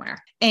online somewhere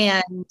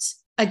and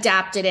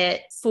adapted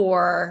it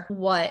for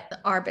what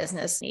our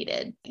business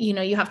needed.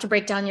 You have to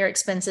break down your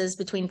expenses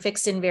between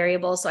fixed and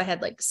variable. So I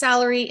had like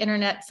salary,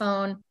 internet,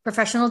 phone,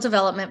 professional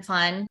development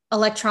fund,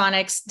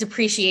 electronics,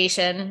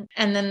 depreciation,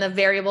 and then the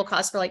variable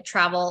cost for like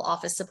travel,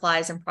 office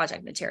supplies, and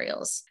project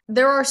materials.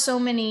 There are so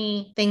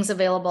many things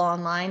available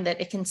online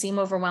that it can seem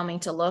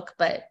overwhelming to look,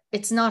 but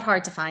it's not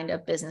hard to find a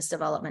business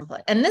development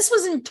plan. And this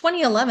was in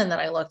 2011 that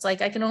I looked.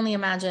 Like I can only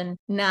imagine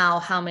now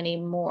how many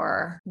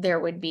more there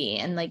would be,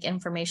 and like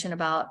information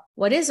about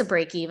what is a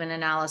break-even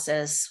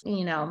analysis,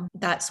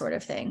 that sort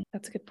of thing.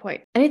 That's a good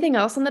point. Anything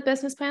else on the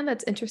business plan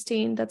that's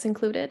interesting that's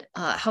included?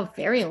 How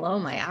very low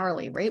my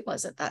hourly rate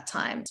was at that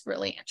time. It's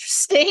really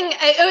interesting.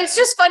 It's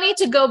just funny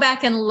to go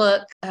back and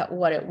look at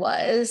what it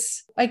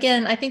was.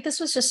 Again, I think this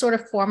was just sort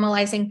of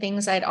formalizing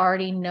things I'd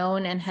already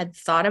known and had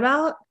thought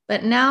about.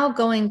 But now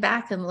going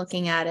back and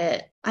looking at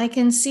it, I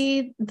can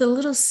see the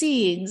little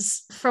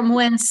seeds from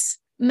whence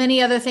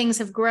many other things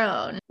have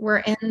grown. We're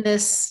in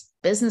this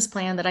business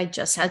plan that I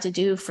just had to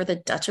do for the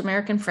Dutch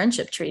American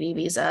Friendship Treaty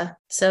visa.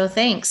 So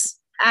thanks.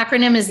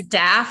 Acronym is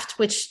DAFT,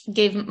 which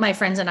gave my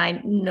friends and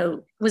I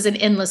was an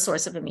endless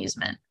source of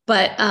amusement.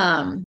 But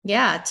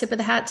tip of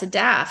the hat to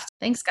DAFT.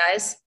 Thanks,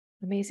 guys.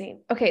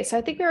 Amazing. Okay, so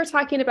I think we were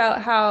talking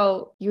about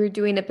how you're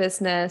doing a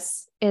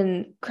business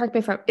in, correct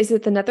me if is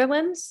it the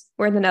Netherlands?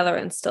 We're in the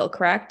Netherlands still,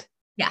 correct?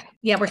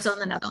 Yeah, we're still in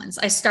the Netherlands.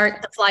 I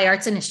start the Fly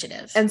Arts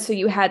Initiative. And so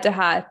you had to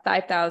have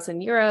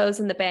 5,000 euros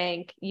in the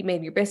bank. You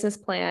made your business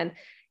plan.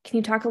 Can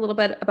you talk a little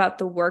bit about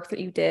the work that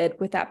you did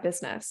with that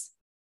business?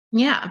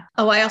 Yeah.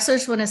 Oh, I also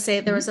just want to say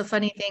there was a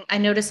funny thing. I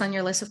noticed on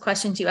your list of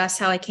questions, you asked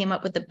how I came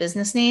up with the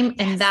business name,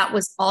 and that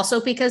was also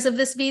because of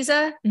this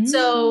visa.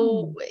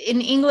 So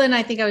in England,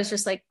 I think I was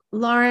just like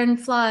Lauren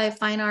Fly,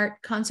 Fine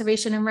Art,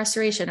 Conservation and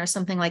Restoration, or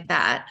something like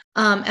that.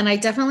 And I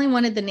definitely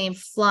wanted the name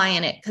Fly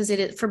in it because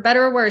it is, for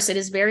better or worse, it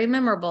is very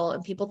memorable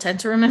and people tend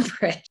to remember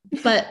it.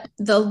 But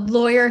the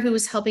lawyer who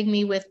was helping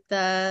me with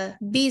the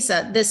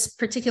visa, this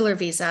particular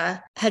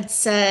visa, had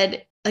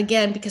said,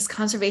 again, because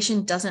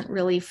conservation doesn't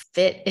really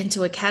fit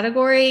into a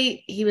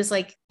category, he was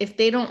like, if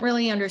they don't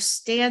really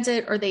understand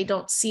it or they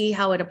don't see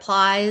how it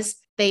applies,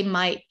 they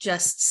might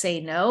just say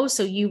no.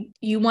 So you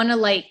want to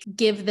like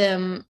give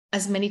them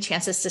as many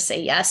chances to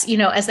say yes,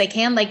 as they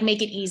can, like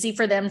make it easy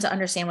for them to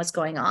understand what's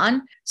going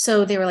on.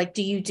 So they were like,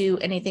 do you do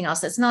anything else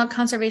that's not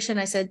conservation?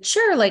 I said,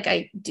 sure. Like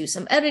I do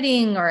some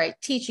editing or I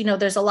teach,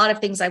 there's a lot of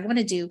things I want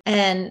to do.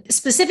 And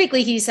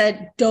specifically, he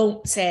said,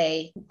 don't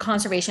say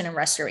conservation and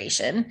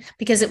restoration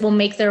because it will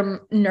make them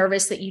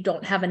nervous that you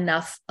don't have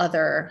enough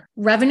other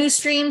revenue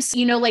streams,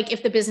 like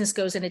if the business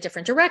goes in a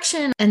different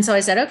direction. And so I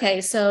said, okay,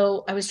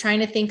 so I was trying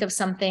to think of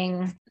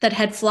something that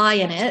had fly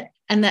in it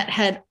and that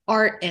had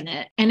art in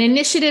it. And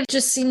initiative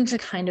just seemed to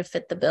kind of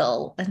fit the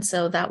bill. And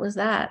so that was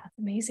that.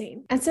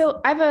 Amazing. And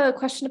so I have a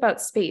question about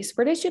space.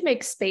 Where did you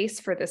make space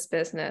for this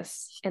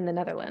business in the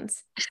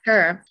Netherlands?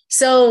 Sure.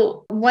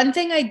 So one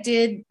thing I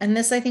did, and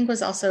this I think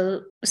was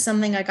also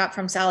something I got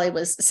from Sally,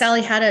 was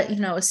Sally had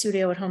a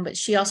studio at home, but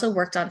she also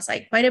worked on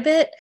site quite a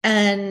bit.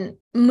 And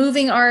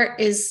moving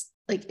art is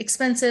like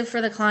expensive for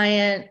the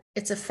client.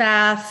 It's a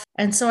faff.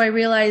 And so I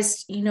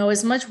realized,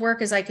 as much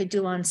work as I could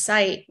do on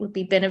site would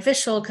be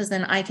beneficial because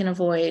then I can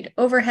avoid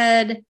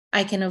overhead.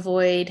 I can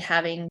avoid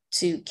having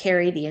to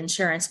carry the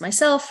insurance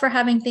myself for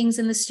having things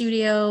in the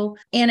studio.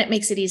 And it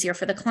makes it easier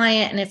for the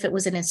client. And if it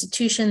was an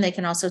institution, they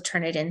can also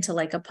turn it into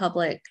like a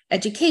public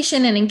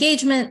education and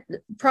engagement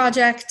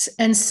project.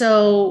 And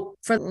so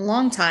for a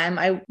long time,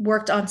 I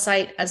worked on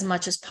site as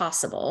much as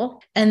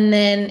possible. And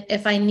then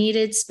if I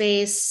needed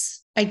space,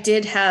 I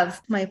did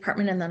have my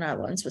apartment in the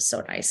Netherlands was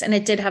so nice. And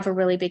it did have a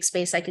really big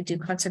space I could do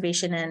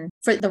conservation in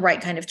for the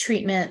right kind of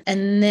treatment.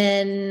 And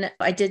then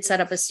I did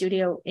set up a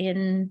studio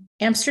in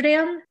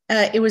Amsterdam.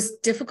 It was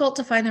difficult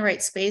to find the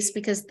right space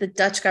because the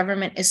Dutch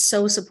government is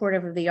so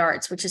supportive of the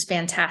arts, which is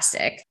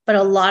fantastic. But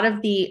a lot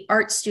of the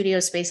art studio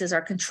spaces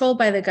are controlled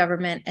by the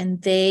government.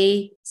 And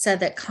they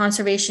said that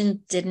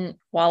conservation didn't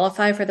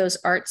qualify for those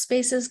art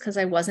spaces because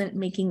I wasn't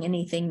making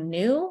anything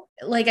new.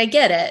 Like I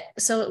get it.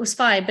 So it was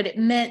fine, but it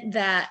meant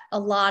that a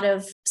lot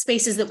of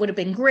spaces that would have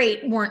been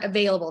great weren't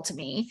available to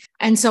me.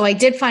 And so I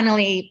did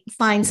finally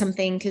find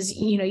something because,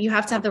 you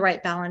have to have the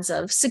right balance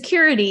of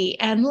security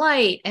and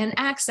light and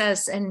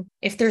access. And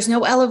if there's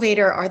no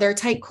elevator, are there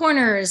tight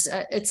corners,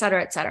 et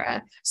cetera, et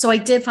cetera. So I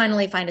did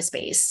finally find a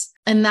space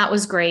and that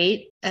was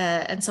great.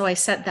 And so I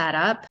set that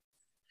up.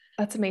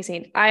 That's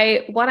amazing.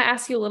 I want to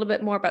ask you a little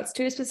bit more about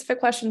studio specific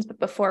questions, but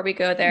before we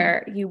go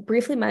there, you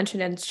briefly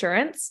mentioned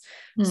insurance.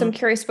 So I'm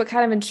curious, what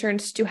kind of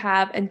insurance do you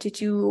have? And did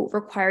you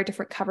require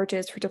different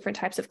coverages for different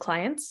types of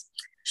clients?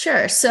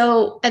 Sure.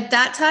 So at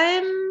that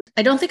time,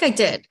 I don't think I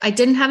did. I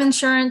didn't have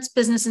insurance,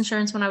 business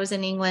insurance when I was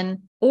in England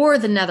or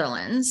the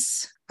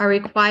Netherlands. I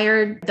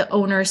required the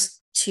owners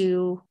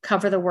to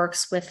cover the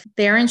works with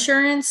their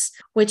insurance,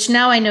 which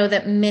now I know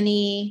that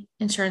many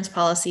insurance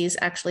policies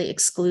actually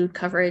exclude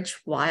coverage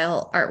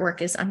while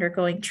artwork is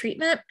undergoing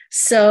treatment.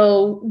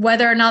 So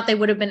whether or not they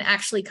would have been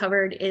actually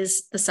covered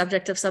is the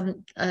subject of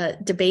some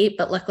debate,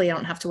 but luckily I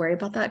don't have to worry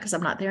about that because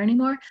I'm not there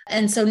anymore.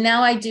 And so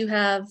now I do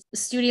have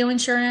studio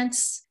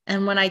insurance.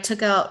 And when I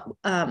took out,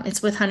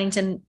 it's with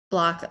Huntington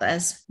Block,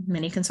 as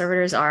many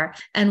conservators are.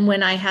 And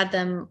when I had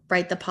them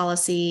write the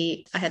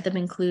policy, I had them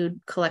include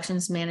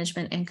collections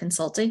management and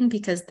consulting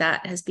because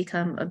that has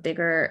become a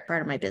bigger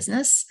part of my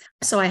business.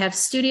 So I have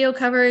studio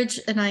coverage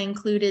and I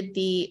included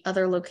the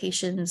other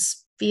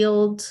locations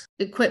field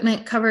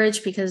equipment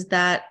coverage because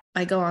that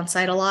I go on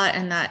site a lot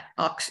and that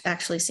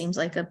actually seems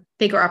like a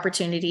bigger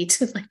opportunity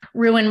to like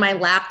ruin my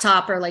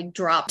laptop or like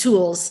drop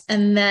tools.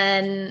 And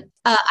then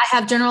I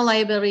have general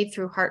liability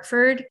through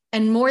Hartford,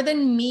 and more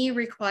than me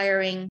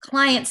requiring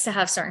clients to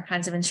have certain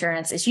kinds of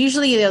insurance, it's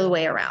usually the other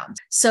way around.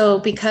 So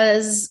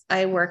because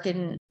I work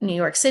in New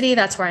York City,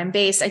 that's where I'm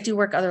based. I do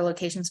work other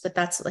locations, but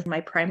that's like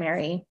my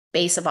primary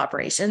base of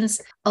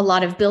operations. A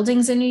lot of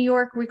buildings in New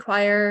York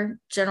require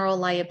general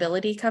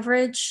liability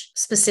coverage.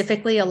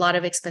 Specifically, a lot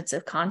of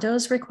expensive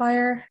condos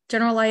require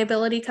general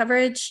liability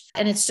coverage.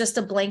 And it's just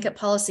a blanket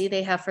policy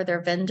they have for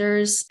their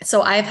vendors.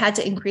 So I've had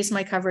to increase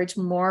my coverage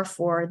more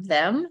for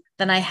them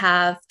than I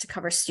have to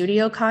cover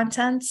studio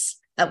contents,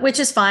 which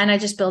is fine. I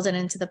just build it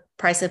into the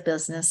price of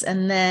business.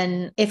 And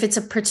then if it's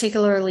a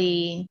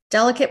particularly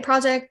delicate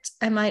project,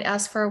 I might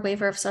ask for a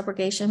waiver of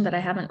subrogation, but I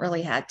haven't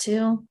really had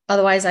to.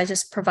 Otherwise, I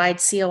just provide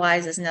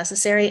COIs as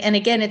necessary. And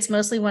again, it's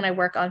mostly when I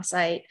work on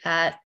site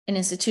at an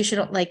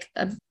institutional, like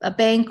a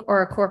bank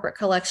or a corporate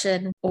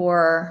collection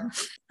or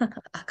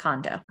a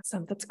condo.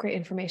 Awesome. That's great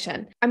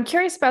information. I'm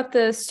curious about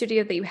the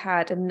studio that you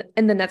had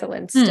in the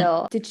Netherlands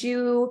still. Did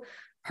you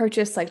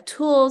purchase like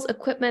tools,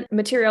 equipment,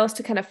 materials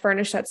to kind of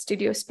furnish that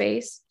studio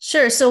space?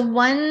 Sure. So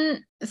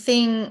one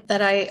thing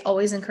that I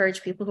always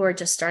encourage people who are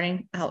just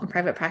starting out in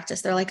private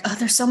practice, they're like, oh,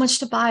 there's so much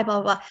to buy,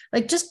 blah, blah, blah.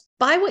 Like just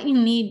buy what you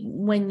need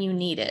when you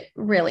need it,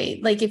 really.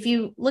 Like if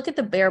you look at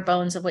the bare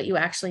bones of what you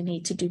actually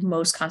need to do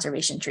most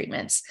conservation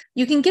treatments,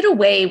 you can get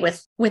away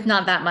with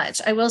not that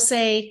much. I will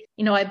say,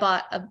 I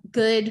bought a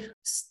good,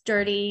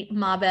 sturdy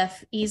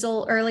Mabef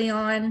easel early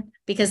on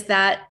because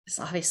that is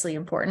obviously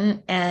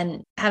important.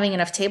 And having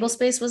enough table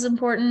space was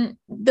important.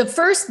 The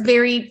first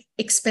very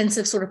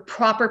expensive sort of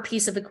proper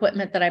piece of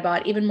equipment that I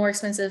bought, even more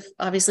expensive,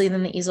 obviously,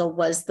 than the easel,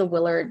 was the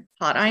Willard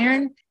hot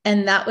iron.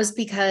 And that was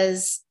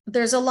because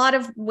there's a lot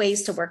of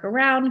ways to work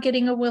around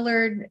getting a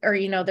Willard, or,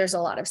 there's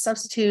a lot of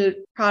substitute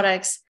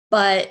products.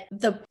 But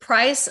the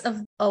price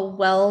of a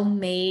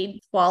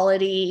well-made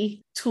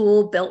quality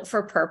tool built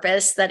for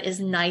purpose that is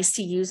nice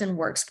to use and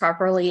works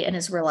properly and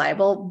is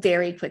reliable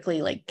very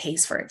quickly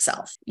pays for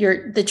itself.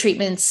 The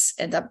treatments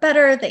end up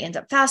better, they end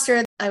up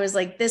faster. I was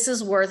like, this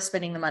is worth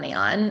spending the money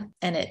on.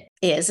 And it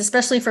is,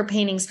 especially for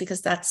paintings, because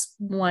that's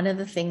one of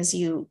the things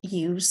you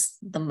use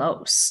the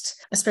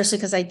most, especially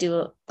because I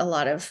do a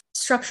lot of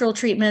structural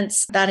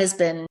treatments. That has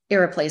been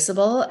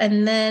irreplaceable.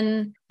 And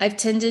then I've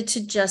tended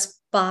to just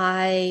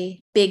buy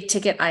big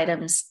ticket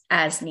items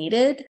as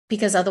needed,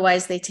 because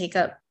otherwise they take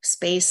up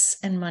space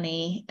and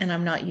money and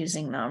I'm not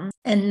using them.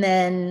 And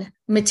then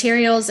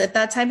materials, at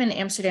that time in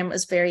Amsterdam, it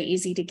was very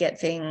easy to get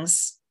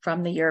things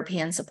from the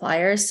European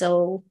suppliers.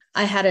 So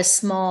I had a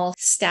small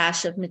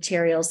stash of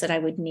materials that I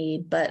would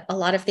need, but a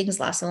lot of things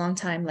last a long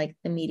time, like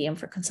the medium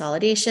for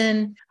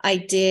consolidation. I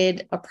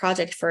did a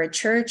project for a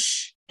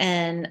church,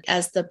 and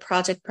as the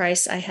project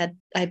price,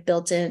 I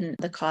built in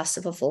the cost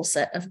of a full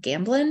set of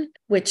Gamblin,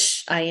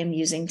 which I am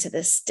using to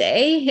this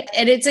day.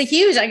 And it's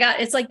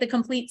it's like the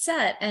complete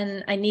set,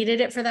 and I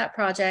needed it for that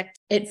project.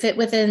 It fit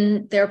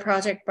within their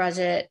project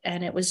budget,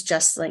 and it was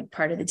just like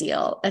part of the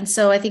deal. And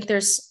so I think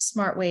there's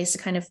smart ways to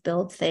kind of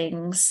build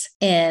things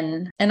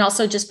in, and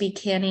also just be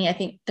canny. I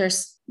think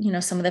there's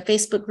some of the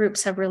Facebook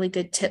groups have really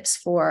good tips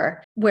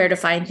for where to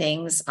find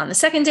things on the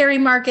secondary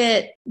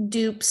market,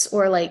 dupes,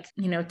 or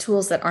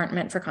tools that aren't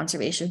meant for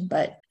conservation,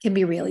 but can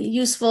be really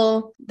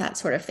useful, that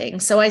sort of thing.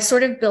 So I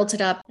sort of built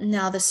it up.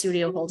 Now the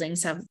studio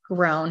holdings have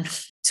grown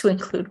to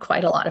include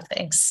quite a lot of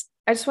things.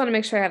 I just want to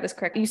make sure I have this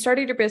correct. You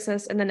started your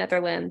business in the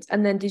Netherlands,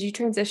 and then did you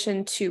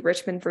transition to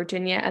Richmond,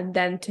 Virginia, and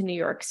then to New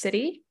York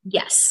City?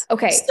 Yes.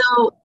 Okay.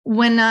 So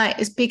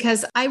it's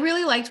because I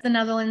really liked the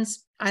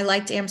Netherlands. I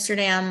liked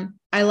Amsterdam.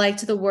 I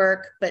liked the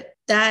work, but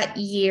that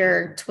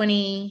year,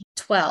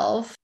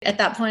 2012, at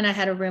that point I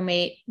had a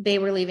roommate. They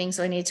were leaving,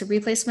 so I needed to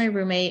replace my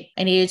roommate.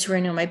 I needed to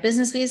renew my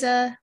business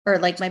visa, or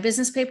my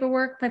business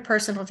paperwork, my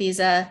personal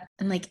visa.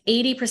 And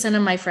 80%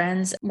 of my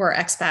friends were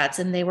expats,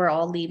 and they were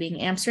all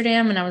leaving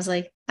Amsterdam. And I was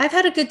like, I've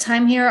had a good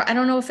time here. I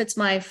don't know if it's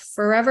my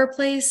forever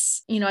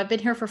place. I've been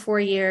here for 4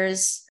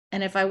 years.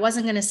 And if I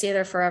wasn't going to stay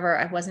there forever,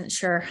 I wasn't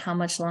sure how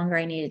much longer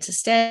I needed to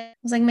stay. I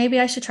was like, maybe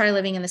I should try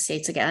living in the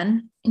States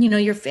again. And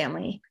your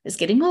family is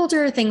getting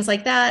older, things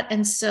like that.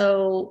 And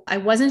so I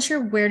wasn't sure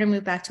where to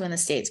move back to in the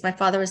States. My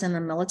father was in the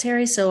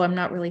military, so I'm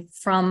not really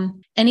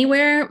from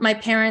anywhere. My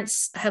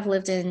parents have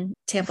lived in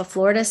Tampa,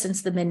 Florida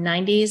since the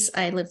mid-90s.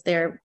 I lived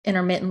there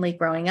intermittently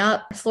growing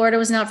up. Florida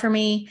was not for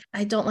me.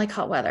 I don't like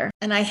hot weather.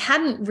 And I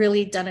hadn't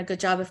really done a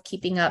good job of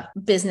keeping up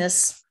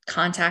business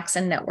contacts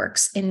and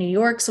networks in New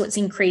York. So it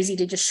seemed crazy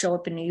to just show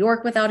up in New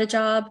York without a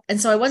job. And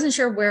so I wasn't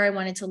sure where I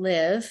wanted to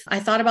live. I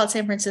thought about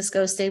San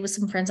Francisco, stayed with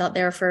some friends out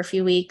there for a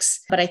few weeks,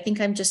 but I think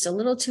I'm just a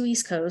little too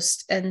East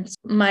Coast. And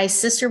my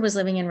sister was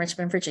living in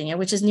Richmond, Virginia,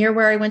 which is near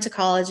where I went to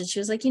college. And she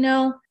was like,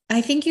 I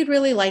think you'd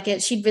really like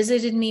it. She'd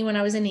visited me when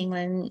I was in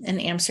England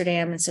and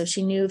Amsterdam. And so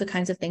she knew the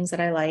kinds of things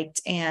that I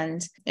liked.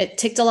 And it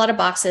ticked a lot of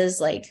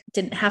boxes,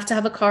 didn't have to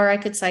have a car I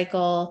could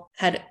cycle,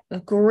 had a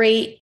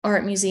great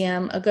art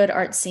museum, a good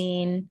art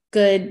scene,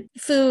 good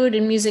food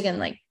and music,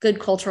 and good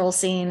cultural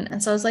scene.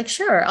 And so I was like,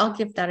 sure, I'll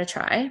give that a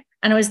try.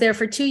 And I was there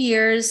for 2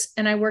 years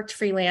and I worked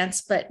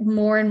freelance, but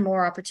more and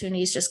more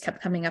opportunities just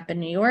kept coming up in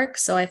New York.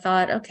 So I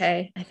thought,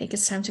 okay, I think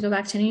it's time to go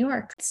back to New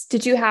York.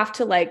 Did you have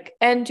to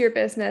end your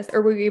business,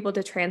 or were you able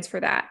to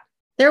transfer that?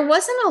 There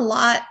wasn't a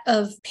lot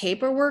of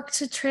paperwork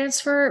to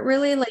transfer,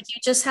 really.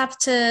 You just have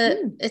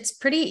to, it's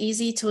pretty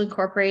easy to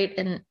incorporate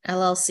an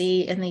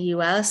LLC in the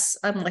US.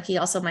 I'm lucky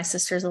also my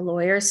sister's a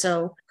lawyer,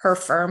 so her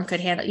firm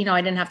could handle,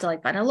 I didn't have to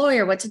find a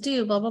lawyer, what to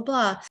do, blah, blah,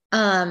 blah.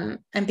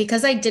 And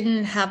because I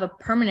didn't have a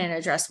permanent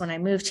address when I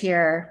moved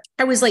here,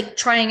 I was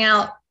trying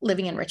out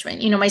living in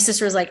Richmond. My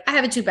sister was like, I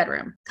have a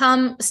 2-bedroom.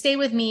 Come stay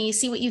with me,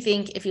 see what you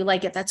think. If you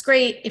like it, that's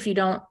great. If you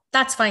don't,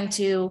 that's fine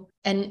too.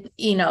 And,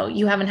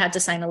 you haven't had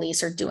to sign a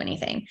lease or do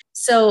anything.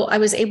 So I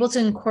was able to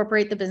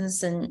incorporate the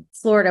business in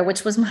Florida,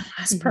 which was my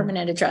last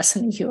permanent address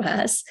in the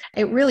US.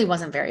 It really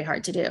wasn't very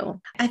hard to do.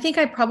 I think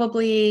I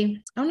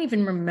don't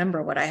even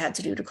remember what I had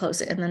to do to close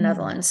it in the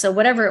Netherlands. So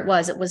whatever it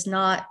was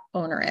not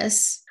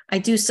onerous. I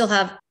do still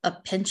have a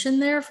pension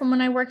there from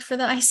when I worked for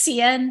the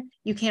ICN.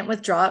 You can't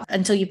withdraw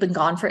until you've been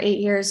gone for 8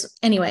 years.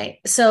 Anyway,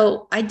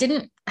 so I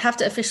didn't have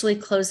to officially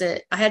close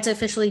it. I had to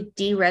officially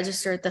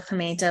deregister the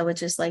gemeente,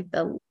 which is like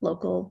the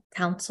local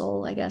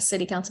council, I guess,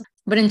 city council.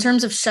 But in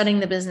terms of shutting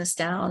the business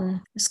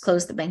down, just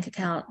closed the bank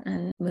account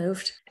and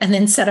moved, and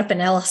then set up an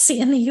LLC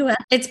in the US.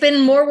 It's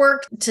been more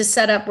work to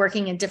set up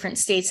working in different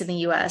states in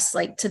the US,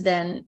 like to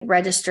then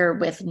register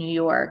with New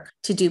York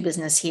to do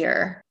business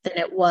here than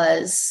it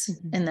was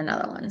in the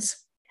Netherlands.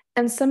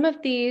 And some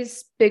of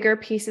these bigger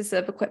pieces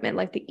of equipment,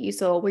 like the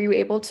easel, were you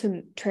able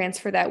to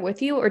transfer that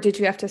with you, or did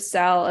you have to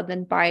sell and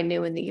then buy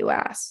new in the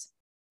US?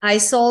 I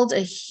sold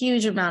a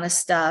huge amount of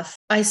stuff.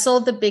 I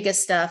sold the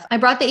biggest stuff. I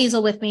brought the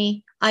easel with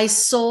me. I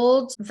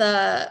sold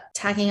the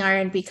tacking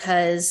iron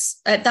because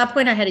at that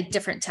point I had a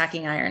different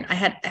tacking iron.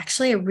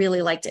 I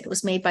really liked it. It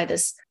was made by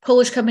this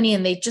Polish company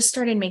and they just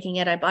started making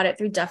it. I bought it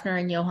through Duffner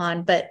and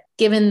Johann, but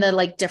given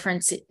the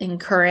difference in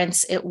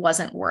currents, it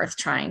wasn't worth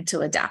trying to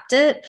adapt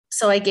it.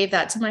 So I gave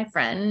that to my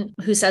friend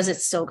who says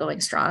it's still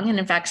going strong. And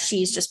in fact,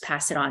 she's just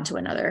passed it on to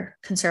another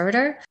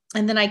conservator.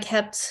 And then I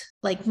kept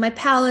my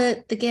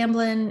palette, the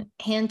Gamblin,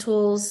 hand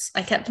tools.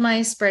 I kept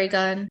my spray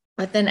gun.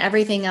 But then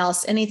everything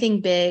else,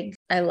 anything big,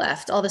 I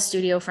left. All the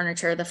studio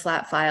furniture, the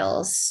flat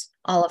files,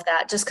 all of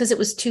that, just because it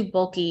was too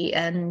bulky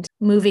and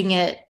moving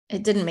it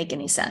didn't make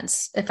any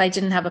sense. If I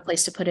didn't have a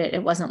place to put it,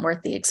 it wasn't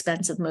worth the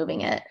expense of moving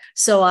it.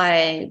 So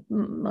I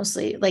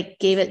mostly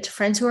gave it to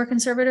friends who are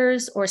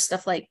conservators or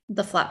stuff like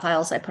the flat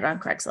files I put on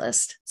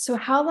Craigslist. So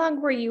how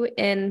long were you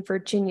in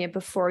Virginia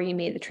before you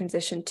made the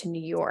transition to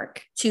New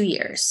York? 2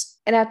 years.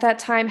 And at that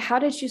time, how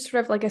did you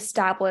sort of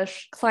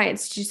establish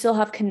clients? Did you still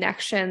have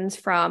connections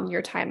from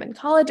your time in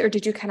college, or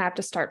did you kind of have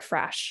to start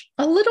fresh?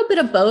 A little bit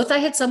of both. I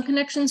had some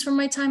connections from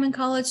my time in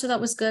college, so that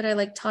was good.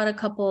 I taught a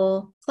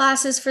couple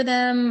classes for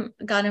them,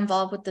 got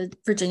involved with the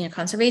Virginia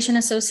Conservation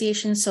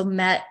Association, so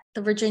met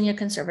the Virginia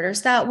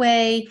conservators that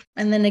way.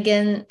 And then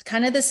again,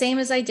 kind of the same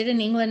as I did in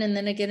England and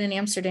then again in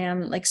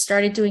Amsterdam,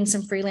 started doing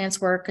some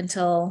freelance work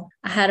until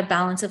I had a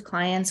balance of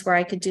clients where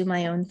I could do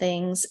my own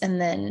things. And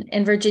then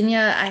in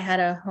Virginia, I had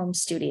a home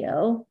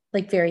studio,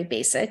 very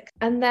basic.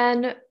 And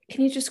then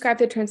can you describe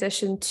the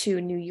transition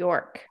to New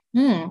York?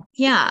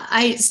 Yeah.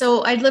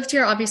 I'd lived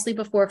here obviously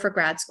before for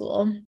grad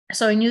school.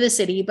 So I knew the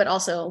city, but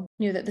also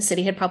knew that the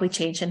city had probably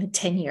changed in the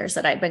 10 years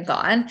that I'd been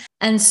gone.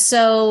 And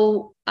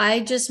so I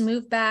just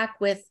moved back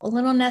with a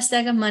little nest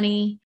egg of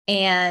money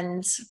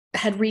and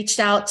had reached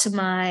out to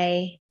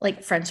my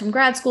friends from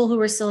grad school who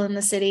were still in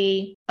the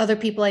city, other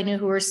people I knew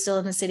who were still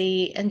in the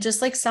city, and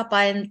just stopped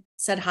by and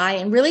said hi,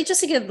 and really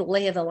just to get the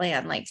lay of the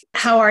land,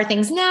 how are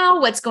things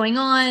now? What's going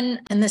on?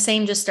 And the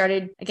same just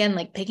started again,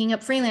 picking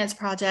up freelance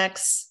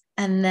projects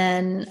and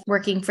then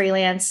working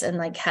freelance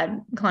and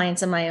had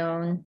clients of my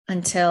own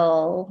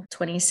until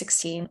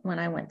 2016 when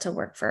I went to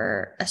work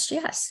for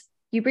SGS.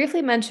 You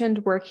briefly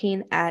mentioned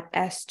working at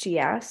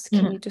SGS.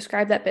 Can you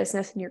describe that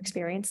business and your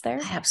experience there?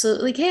 I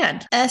absolutely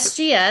can.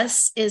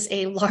 SGS is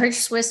a large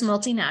Swiss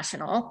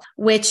multinational,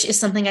 which is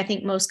something I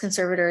think most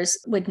conservators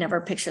would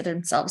never picture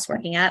themselves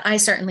working at. I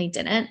certainly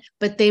didn't,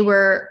 but they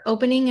were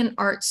opening an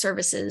art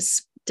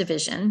services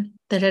division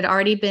that had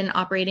already been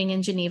operating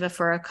in Geneva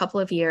for a couple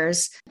of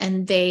years.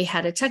 And they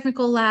had a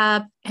technical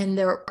lab, and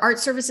their art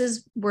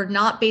services were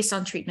not based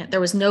on treatment.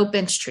 There was no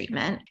bench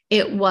treatment.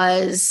 It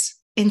was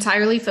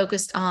entirely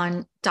focused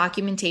on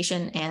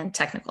documentation and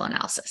technical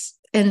analysis.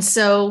 And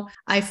so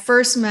I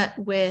first met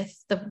with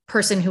the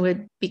person who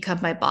would become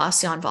my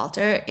boss, Jan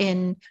Walter,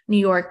 in New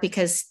York,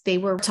 because they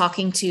were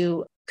talking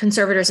to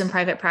conservators in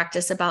private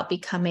practice about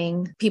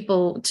becoming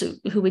people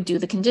who would do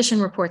the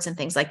condition reports and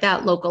things like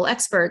that, local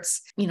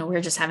experts. We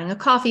were just having a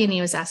coffee and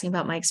he was asking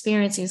about my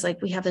experience. He was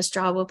like, we have this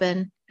job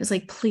open. He was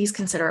like, please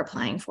consider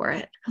applying for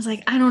it. I was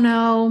like, I don't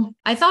know.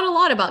 I thought a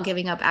lot about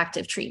giving up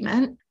active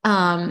treatment.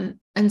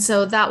 And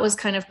so that was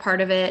kind of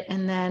part of it.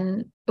 And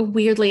then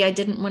weirdly, I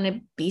didn't want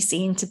to be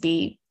seen to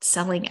be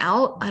selling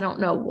out. I don't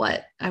know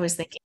what I was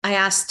thinking. I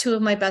asked two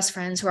of my best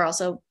friends who are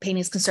also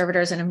paintings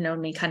conservators and have known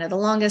me kind of the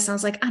longest. I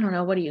was like, I don't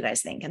know. What do you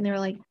guys think? And they were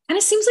like, kind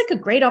of seems like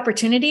a great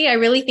opportunity. I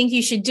really think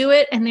you should do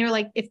it. And they were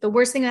like, if the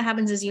worst thing that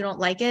happens is you don't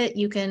like it,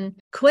 you can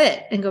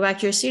quit and go back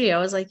to your studio.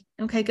 I was like,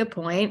 okay, good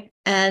point.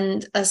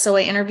 And so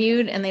I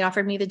interviewed and they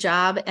offered me the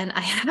job. And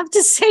I have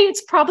to say,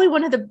 it's probably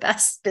one of the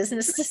best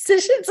business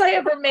decisions I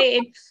ever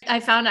made.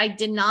 I found I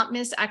did not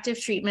miss active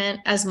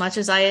treatment as much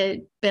as I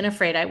had been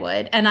afraid I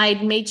would. And I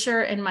made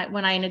sure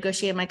when I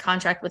negotiated my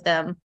contract with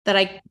them that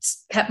I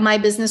kept my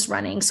business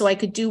running so I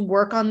could do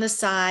work on the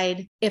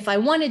side if I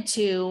wanted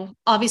to,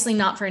 obviously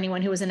not for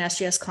anyone who was an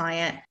SGS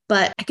client,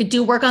 but I could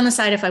do work on the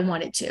side if I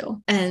wanted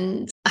to.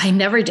 And I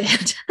never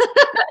did.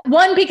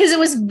 One, because it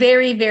was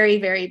very, very,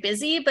 very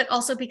busy, but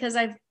also because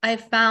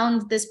I've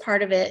found this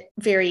part of it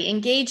very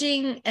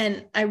engaging.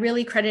 And I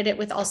really credit it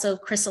with also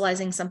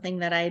crystallizing something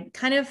that I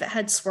kind of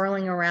had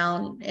swirling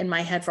around in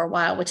my head for a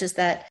while, which is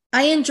that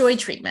I enjoy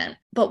treatment.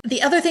 But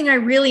the other thing I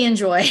really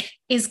enjoy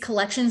is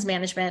collections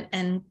management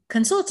and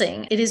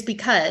consulting. It is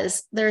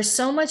because there's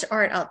so much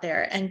art out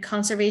there, and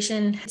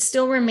conservation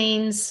still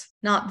remains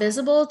not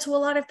visible to a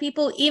lot of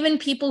people, even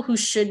people who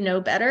should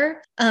know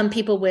better.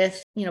 People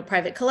with,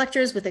 private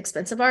collectors with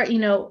expensive art,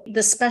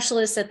 the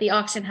specialists at the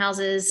auction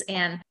houses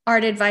and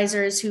art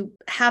advisors who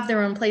have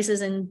their own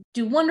places and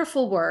do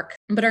wonderful work,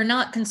 but are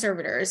not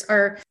conservators,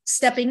 are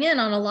stepping in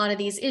on a lot of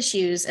these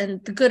issues.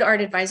 And the good art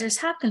advisors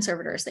have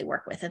conservators they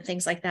work with and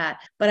things like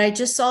that. But I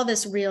just saw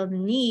this real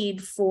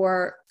need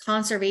for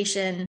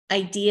conservation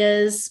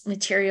ideas,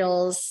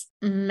 materials,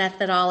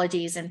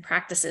 methodologies, and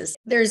practices.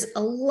 There's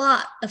a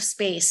lot of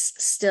space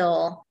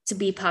still to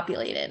be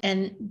populated.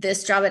 And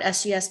this job at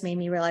SGS made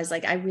me realize,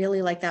 I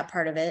really like that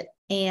part of it.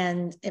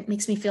 And it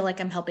makes me feel like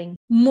I'm helping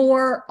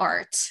more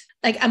art.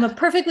 I'm a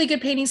perfectly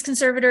good paintings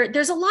conservator.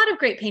 There's a lot of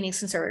great paintings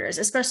conservators,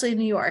 especially in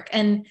New York.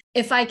 And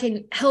if I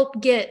can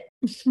help get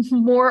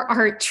more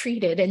art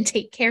treated and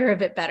take care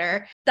of it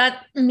better,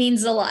 that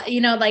means a lot.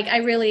 I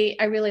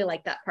really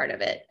like that part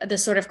of it, the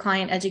sort of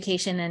client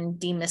education and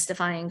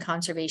demystifying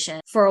conservation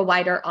for a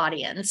wider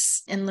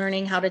audience and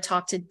learning how to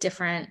talk to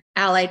different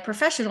allied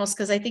professionals.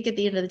 Because I think at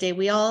the end of the day,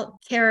 we all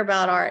care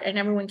about art and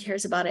everyone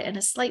cares about it in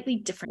a slightly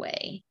different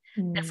way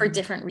and for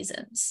different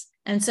reasons.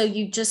 And so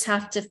you just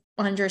have to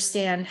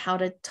understand how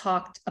to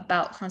talk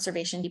about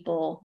conservation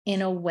people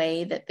in a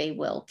way that they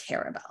will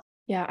care about.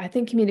 Yeah, I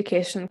think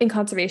communication in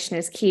conservation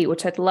is key,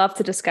 which I'd love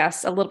to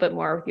discuss a little bit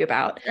more with you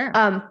about. Sure.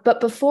 But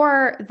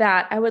before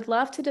that, I would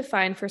love to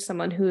define for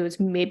someone who's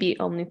maybe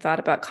only thought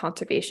about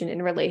conservation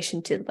in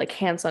relation to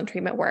hands-on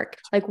treatment work.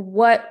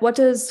 What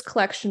does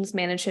collections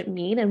management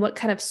mean, and what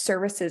kind of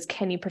services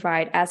can you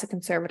provide as a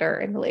conservator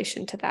in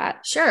relation to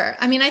that? Sure.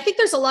 I think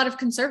there's a lot of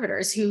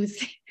conservators who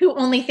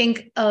only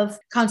think of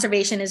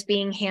conservation as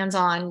being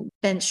hands-on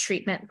bench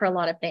treatment for a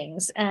lot of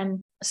things.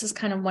 And this is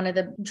kind of one of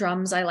the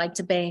drums I like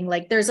to bang.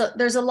 There's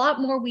a lot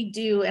more we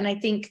do. And I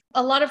think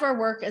a lot of our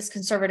work as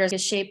conservators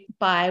is shaped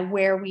by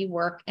where we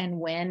work and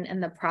when,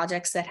 and the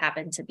projects that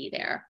happen to be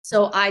there.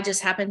 So I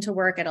just happen to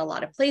work at a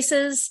lot of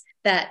places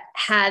that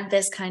had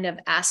this kind of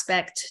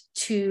aspect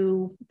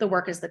to the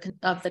work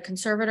of the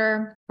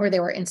conservator, or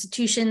there were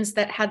institutions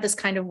that had this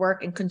kind of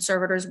work and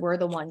conservators were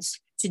the ones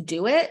to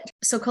do it.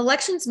 So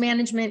collections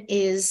management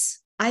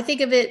I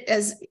think of it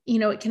as,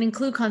 it can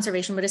include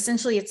conservation, but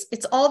essentially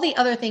it's all the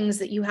other things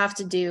that you have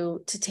to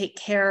do to take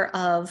care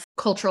of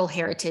cultural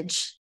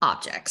heritage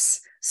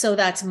objects. So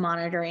that's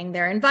monitoring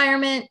their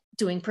environment,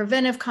 doing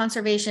preventive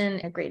conservation,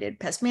 integrated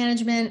pest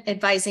management,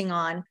 advising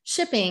on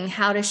shipping,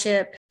 how to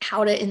ship,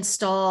 how to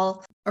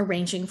install,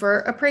 arranging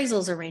for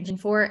appraisals, arranging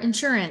for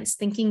insurance,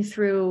 thinking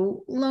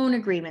through loan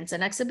agreements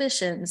and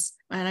exhibitions.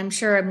 And I'm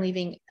sure I'm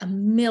leaving a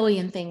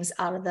million things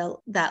out of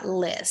that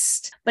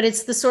list, but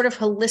it's the sort of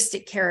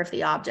holistic care of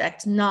the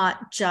object,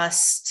 not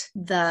just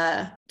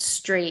the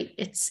straight,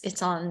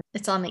 it's on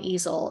the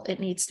easel, it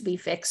needs to be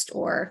fixed,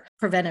 or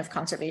preventive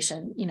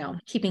conservation,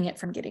 keeping it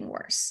from getting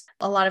worse.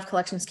 A lot of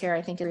collections care,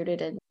 I think, is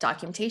rooted in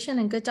documentation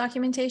and good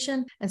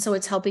documentation. And so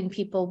it's helping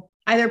people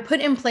either put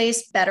in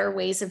place better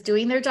ways of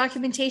doing their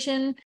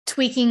documentation,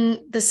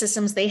 tweaking the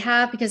systems they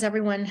have, because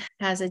everyone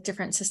has a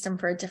different system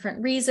for a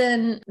different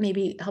reason,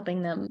 maybe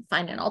helping them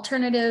find an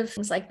alternative,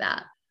 things like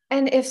that.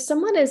 And if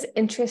someone is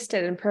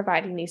interested in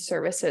providing these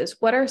services,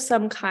 what are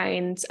some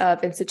kinds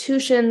of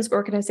institutions,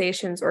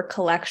 organizations, or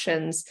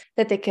collections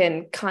that they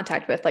can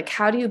contact with?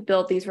 How do you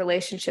build these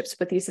relationships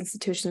with these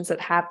institutions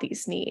that have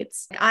these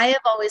needs? I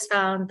have always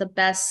found the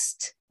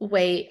best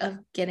way of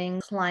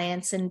getting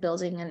clients and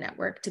building a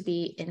network to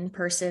be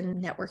in-person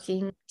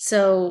networking.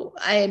 So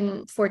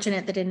I'm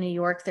fortunate that in New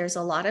York, there's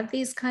a lot of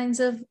these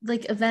kinds of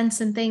events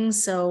and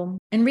things. So,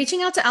 and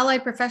reaching out to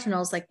allied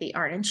professionals like the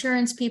art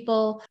insurance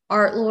people,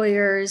 art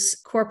lawyers,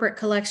 corporate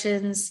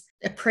collections,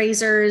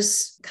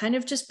 appraisers, kind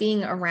of just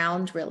being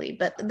around really.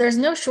 But there's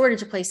no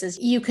shortage of places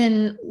you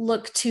can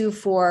look to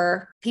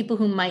for people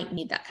who might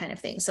need that kind of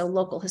thing. So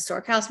local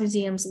historic house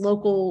museums,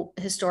 local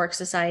historic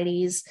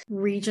societies,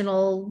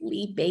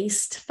 regionally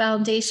based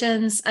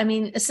foundations.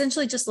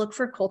 Essentially just look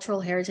for cultural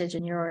heritage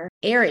in your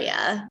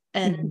area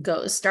and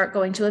start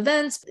going to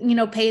events,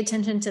 pay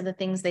attention to the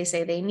things they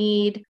say they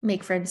need,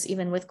 make friends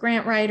even with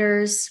grant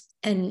writers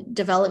and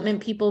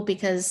development people,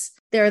 because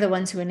they're the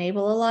ones who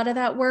enable a lot of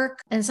that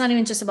work. And it's not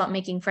even just about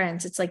making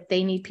friends. It's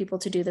they need people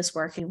to do this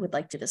work and would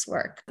like to do this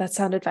work. That's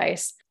sound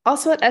advice.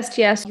 Also at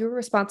SGS, you're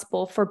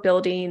responsible for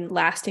building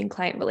lasting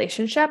client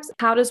relationships.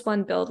 How does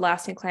one build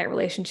lasting client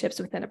relationships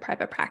within a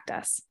private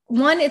practice?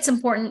 One, it's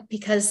important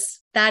because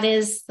that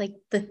is like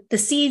the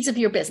seeds of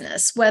your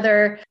business,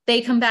 whether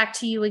they come back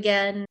to you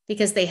again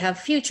because they have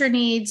future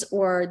needs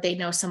or they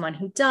know someone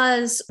who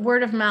does.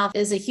 Word of mouth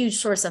is a huge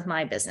source of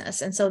my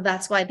business. And so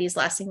that's why these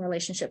lasting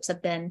relationships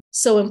have been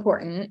so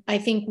important. I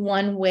think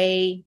one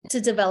way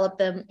to develop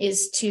them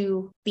is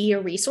to be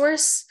a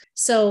resource.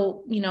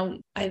 So,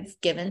 I've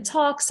given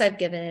talks, I've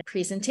given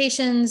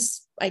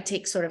presentations, I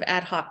take sort of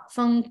ad hoc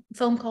phone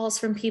calls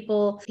from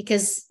people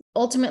because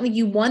ultimately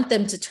you want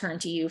them to turn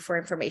to you for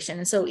information.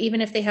 And so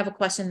even if they have a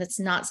question that's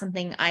not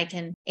something I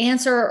can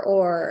answer,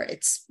 or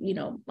it's,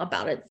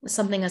 about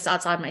something that's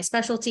outside my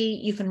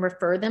specialty, you can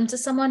refer them to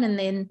someone and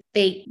then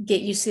they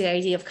get used to the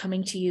idea of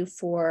coming to you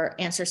for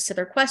answers to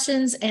their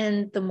questions.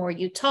 And the more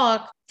you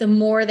talk, the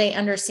more they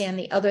understand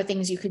the other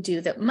things you could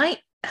do that might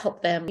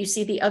help them. You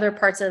see the other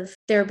parts of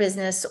their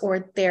business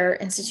or their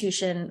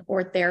institution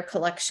or their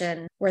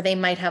collection where they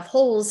might have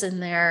holes in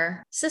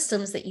their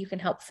systems that you can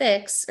help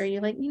fix. Or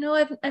you're like,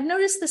 I've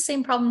noticed the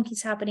same problem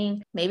keeps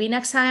happening. Maybe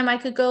next time I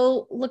could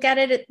go look at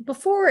it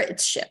before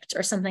it's shipped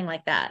or something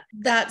like that.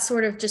 That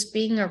sort of just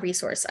being a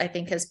resource, I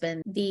think, has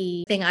been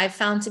the thing I've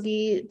found to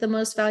be the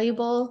most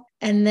valuable.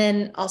 And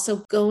then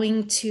also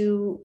going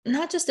to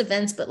not just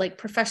events, but like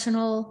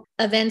professional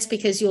events,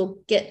 because you'll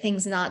get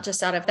things not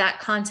just out of that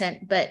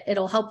content, but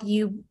it'll help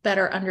you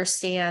better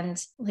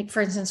understand, like,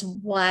 for instance,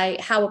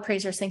 how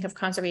appraisers think of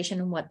conservation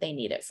and what they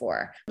need it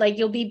for. Like,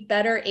 you'll be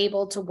better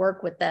able to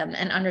work with them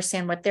and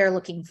understand what they're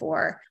looking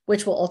for,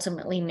 which will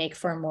ultimately make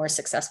for a more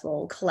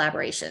successful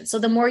collaboration. So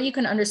the more you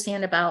can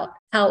understand about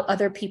how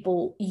other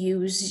people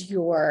use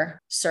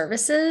your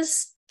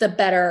services, the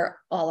better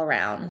all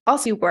around.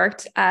 Also, you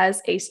worked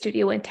as a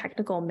studio and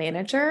technical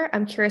manager.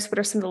 I'm curious, what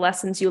are some of the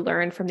lessons you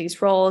learned from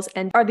these roles,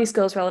 and are these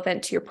skills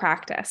relevant to your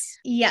practice?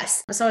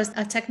 Yes. So I was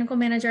a technical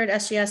manager at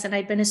SGS, and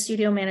I'd been a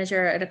studio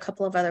manager at a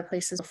couple of other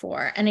places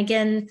before. And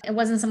again, it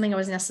wasn't something I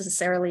was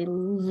necessarily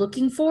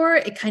looking for.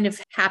 It kind of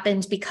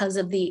happened because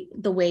of the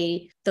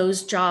way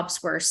those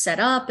jobs were set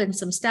up and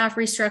some staff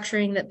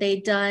restructuring that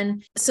they'd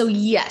done. So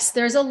yes,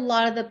 there's a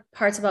lot of the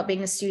parts about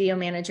being a studio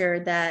manager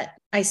that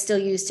I still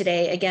use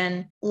today.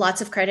 Again,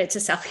 lots of credit to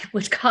Sally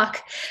Woodcock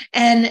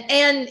and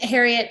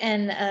Harriet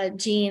and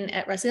Jean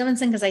at Russ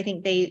Levinson, because I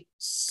think they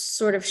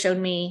sort of showed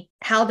me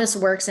how this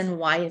works and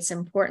why it's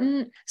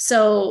important.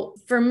 So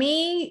for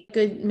me,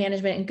 good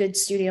management and good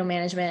studio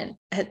management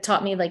had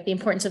taught me like the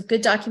importance of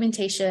good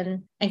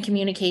documentation and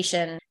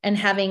communication and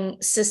having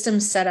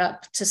systems set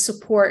up to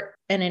support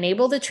and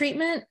enable the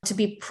treatment to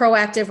be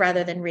proactive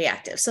rather than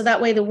reactive. So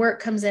that way the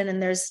work comes in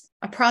and there's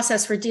a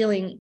process for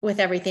dealing with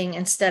everything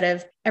instead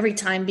of every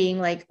time being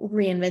like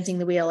reinventing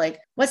the wheel. Like,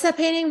 what's that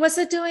painting? What's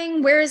it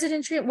doing? Where is it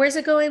in treatment? Where's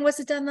it going? What's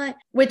it done like?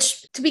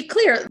 Which, to be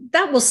clear,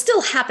 that will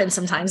still happen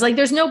sometimes. Like,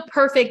 there's no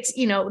perfect,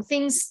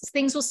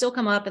 things will still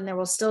come up and there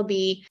will still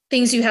be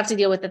things you have to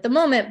deal with at the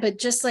moment. But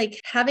just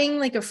like having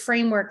like a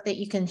framework that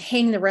you can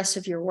hang the rest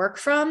of your work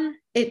from,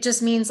 it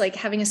just means like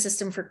having a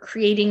system for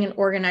creating and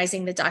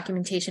organizing the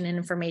documentation and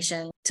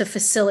information to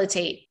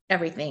facilitate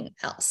everything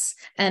else.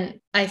 And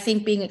I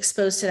think being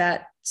exposed to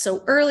that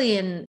so early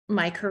in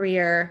my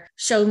career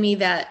showed me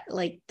that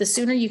like the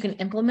sooner you can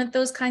implement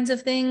those kinds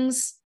of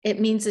things, it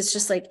means it's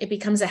just like it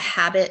becomes a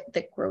habit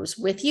that grows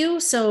with you,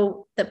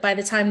 so that by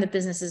the time the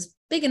business is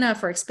big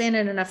enough or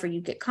expanded enough or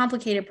you get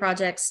complicated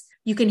projects,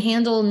 you can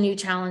handle new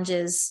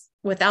challenges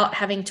without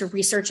having to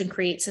research and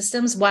create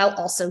systems while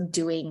also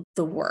doing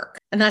the work.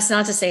 And that's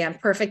not to say I'm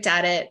perfect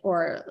at it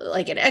or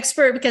like an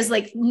expert, because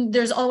like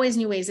there's always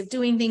new ways of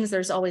doing things.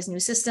 There's always new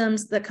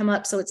systems that come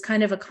up. So it's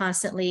kind of a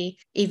constantly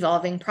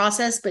evolving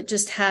process, but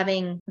just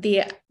having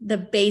the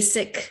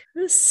basic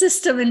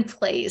system in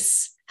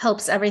place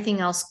helps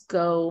everything else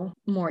go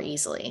more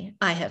easily,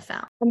 I have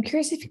found. I'm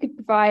curious if you could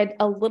provide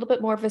a little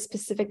bit more of a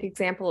specific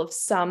example of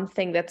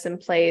something that's in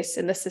place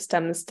in the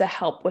systems to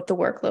help with the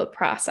workload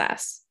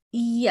process.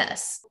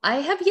 Yes,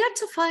 I have yet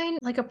to find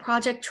like a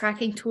project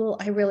tracking tool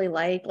I really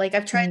like. Like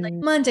I've tried like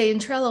Monday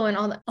and Trello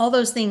and all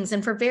those things.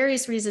 And for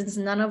various reasons,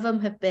 none of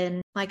them have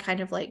been my kind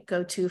of like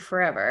go-to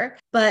forever.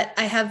 But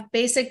I have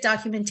basic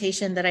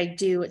documentation that I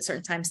do at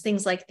certain times,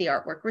 things like the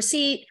artwork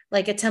receipt,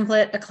 like a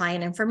template, a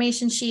client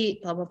information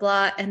sheet, blah, blah,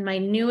 blah. And my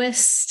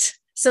newest,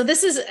 so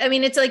this is, I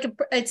mean, it's like,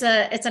 it's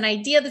an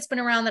idea that's been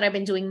around that I've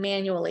been doing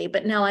manually,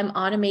 but now I'm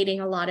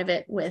automating a lot of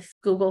it with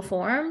Google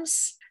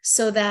Forms,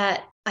 so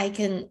that I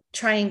can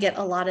try and get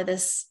a lot of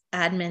this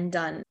admin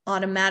done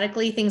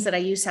automatically, things that I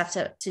used to have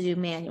to do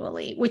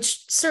manually,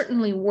 which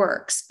certainly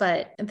works,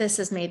 but this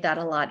has made that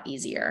a lot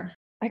easier.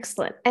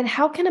 Excellent. And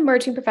how can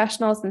emerging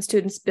professionals and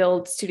students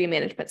build studio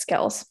management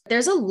skills?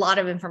 There's a lot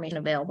of information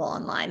available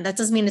online. That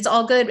doesn't mean it's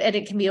all good and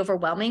it can be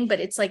overwhelming,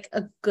 but it's like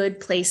a good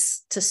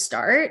place to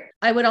start.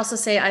 I would also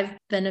say I've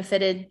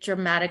benefited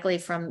dramatically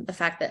from the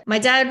fact that my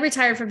dad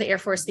retired from the Air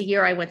Force the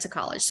year I went to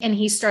college, and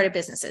he started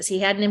businesses. He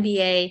had an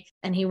MBA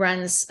and he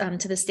runs,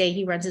 to this day,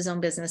 he runs his own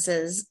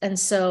businesses. And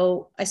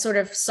so I sort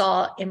of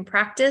saw in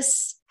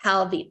practice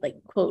how the like,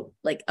 quote,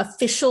 like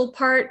official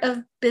part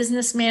of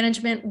business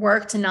management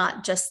worked,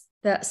 not just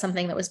that's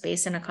something that was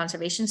based in a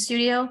conservation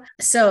studio.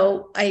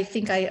 So I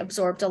think I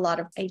absorbed a lot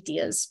of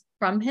ideas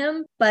from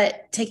him,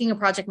 but taking a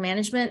project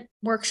management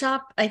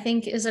workshop, I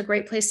think, is a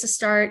great place to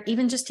start.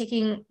 Even just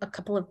taking a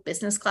couple of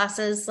business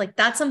classes, like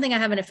that's something I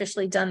haven't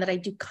officially done that I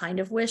do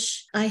kind of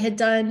wish I had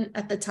done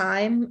at the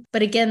time.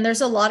 But again, there's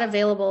a lot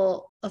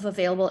available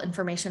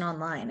information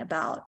online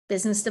about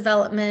business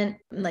development,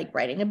 like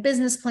writing a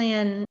business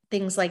plan,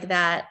 things like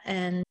that.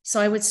 And so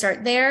I would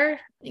start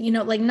there.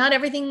 Like not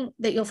everything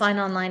that you'll find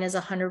online is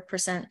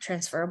 100%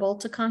 transferable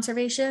to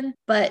conservation,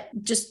 but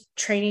just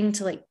training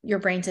to like your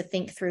brain to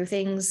think through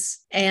things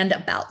and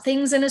about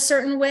things in a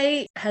certain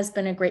way has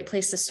been a great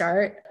place to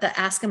start. The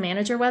Ask a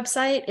Manager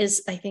website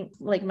is, I think,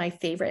 like my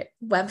favorite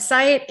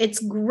website. It's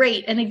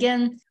great. And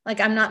again, like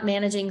I'm not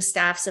managing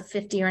staffs of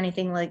 50 or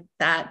anything like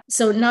that.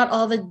 So not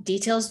all the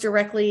details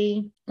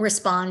directly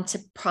respond to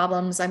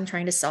problems I'm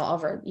trying to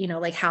solve or,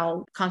 like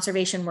how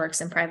conservation works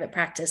in private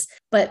practice.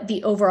 But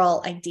the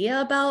overall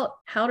idea about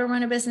how to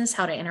run a business,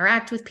 how to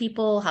interact with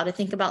people, how to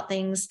think about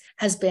things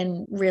has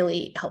been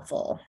really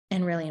helpful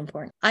and really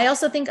important. I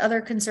also think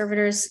other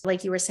conservators,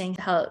 like you were saying,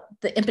 how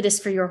the impetus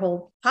for your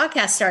whole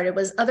podcast started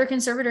was other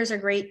conservators are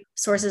great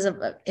sources of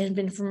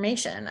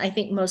information. I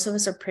think most of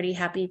us are pretty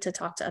happy to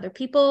talk to other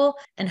people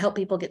and help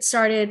people get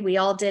started. We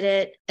all did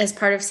it. As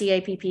part of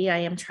CAPP, I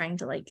am trying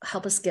to like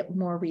help us get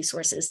more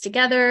resources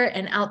together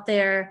and out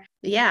there.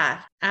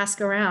 Yeah, ask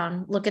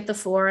around, look at the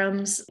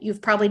forums.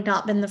 You've probably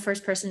not been the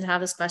first person to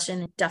have this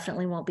question. It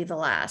definitely won't be the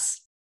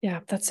last.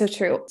 Yeah, that's so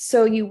true.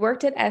 So you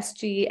worked at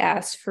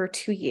SGS for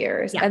 2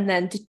 years. Yeah. And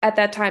then at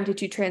that time,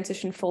 did you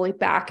transition fully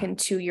back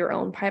into your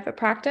own private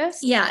practice?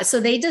 Yeah.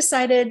 So they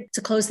decided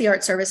to close the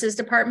art services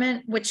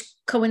department, which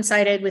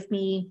coincided with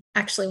me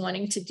actually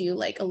wanting to do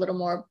like a little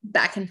more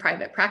back in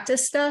private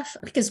practice stuff,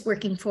 because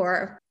working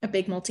for a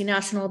big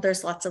multinational,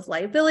 there's lots of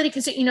liability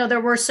because,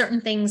 there were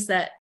certain things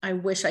that I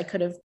wish I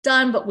could have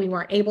done, but we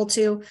weren't able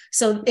to.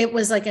 So it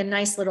was like a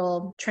nice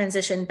little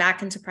transition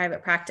back into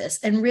private practice.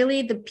 And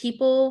really the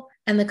people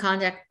and the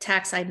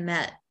contacts I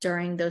met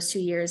during those 2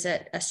 years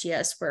at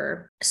SGS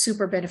were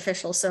super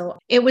beneficial. So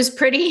it was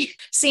pretty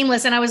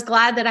seamless. And I was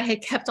glad that I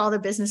had kept all the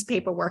business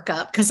paperwork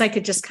up because I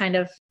could just kind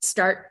of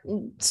start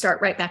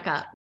right back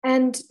up.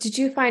 And did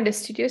you find a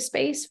studio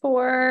space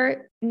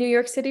for New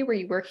York City? Were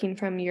you working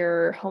from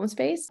your home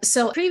space?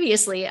 So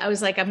previously, I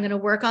was like, I'm going to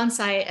work on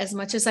site as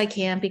much as I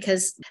can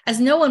because, as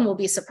no one will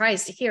be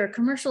surprised to hear,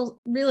 commercial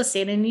real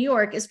estate in New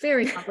York is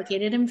very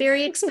complicated and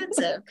very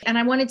expensive. And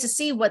I wanted to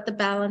see what the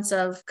balance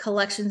of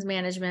collections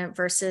management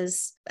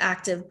versus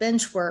active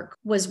bench work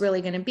was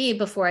really going to be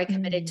before I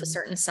committed to a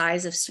certain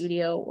size of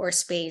studio or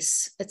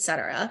space,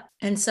 etc.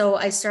 And so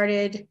I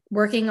started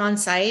working on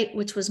site,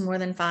 which was more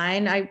than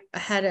fine. I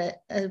had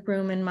a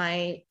room in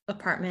my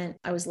apartment.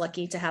 I was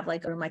lucky to have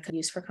like a room I could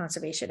use for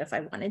conservation if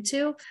I wanted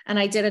to. And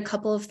I did a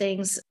couple of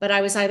things, but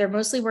I was either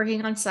mostly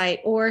working on site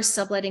or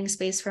subletting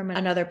space from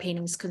another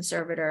paintings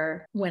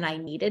conservator when I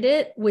needed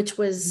it, which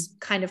was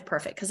kind of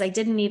perfect because I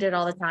didn't need it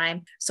all the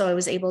time. So I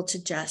was able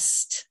to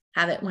just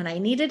have it when I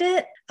needed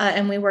it.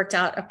 And we worked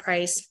out a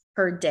price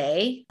per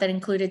day that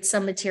included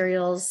some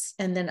materials,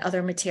 and then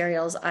other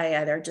materials I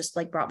either just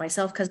like brought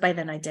myself because by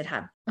then I did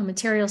have a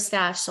material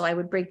stash. So I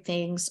would bring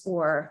things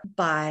or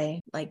buy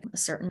like a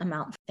certain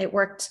amount. It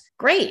worked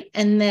great.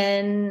 And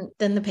then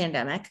the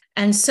pandemic.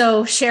 And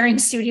so sharing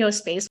studio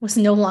space was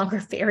no longer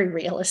very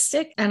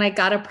realistic. And I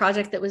got a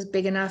project that was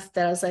big enough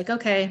that I was like,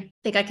 okay, I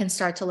think I can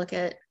start to look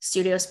at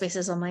studio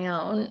spaces on my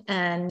own.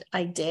 And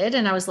I did.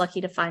 And I was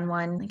lucky to find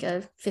one, like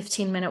a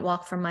 15-minute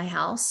walk from my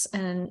house.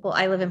 And well,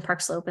 I live in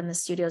Park Slope and the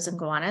studio's in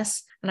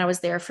Gowanus. And I was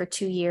there for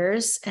 2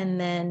 years and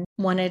then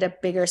wanted a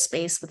bigger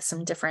space with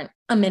some different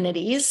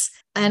amenities.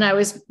 And I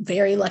was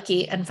very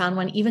lucky and found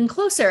one even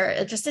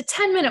closer, just a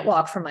 10-minute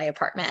walk from my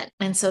apartment.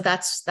 And so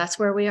that's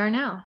where we are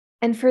now.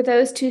 And for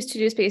those 2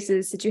 studio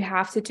spaces, did you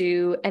have to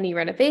do any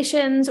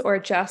renovations or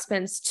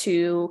adjustments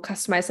to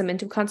customize them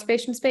into a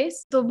conservation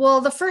space?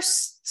 The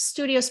first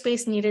studio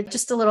space needed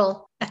just a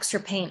little extra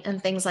paint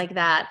and things like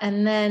that.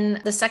 And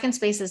then the second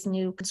space is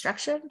new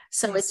construction.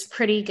 So It's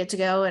pretty good to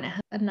go and it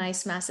has a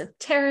nice massive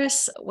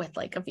terrace with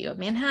like a view of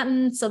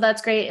Manhattan. So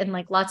that's great. And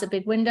like lots of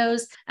big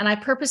windows. And I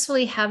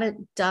purposefully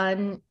haven't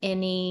done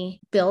any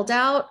build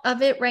out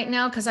of it right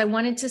now because I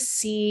wanted to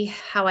see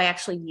how I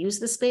actually use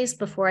the space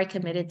before I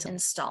committed to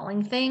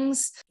installing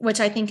things, which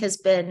I think has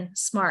been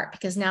smart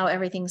because now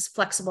everything's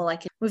flexible. I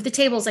can move the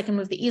tables, I can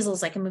move the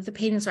easels, I can move the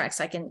paintings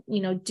racks, I can,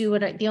 do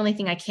it. The only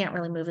thing I can't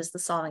really move is the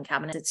solving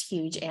cabinet. It's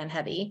huge and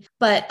heavy,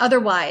 but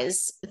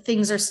otherwise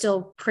things are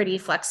still pretty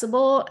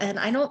flexible. And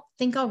I don't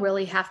think I'll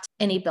really have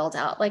any build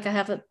out. Like I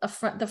have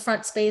the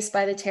front space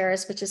by the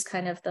terrace, which is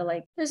kind of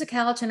there's a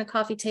couch and a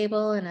coffee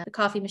table and a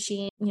coffee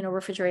machine,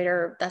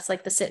 refrigerator. That's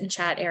like the sit and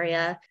chat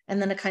area.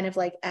 And then a kind of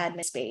like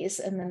admin space.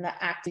 And then the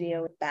act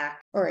studio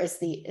back is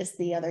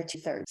the other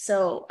 2/3.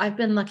 So I've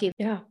been lucky.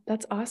 Yeah,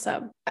 that's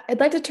awesome. I'd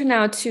like to turn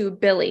now to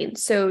billing.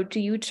 So do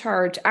you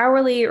charge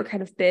hourly or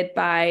kind of bid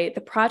by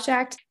the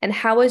project? And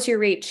how has your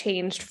rate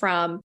changed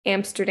from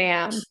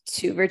Amsterdam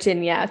to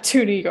Virginia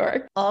to New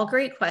York? All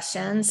great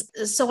questions.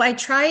 So I I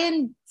try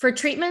and for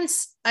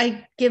treatments,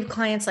 I give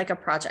clients like a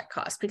project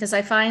cost because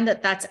I find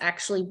that that's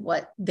actually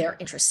what they're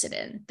interested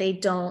in. They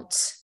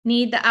don't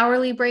need the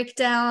hourly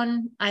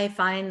breakdown. I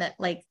find that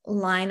like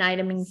line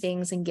iteming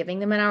things and giving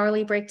them an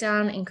hourly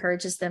breakdown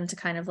encourages them to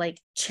kind of like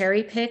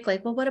cherry pick,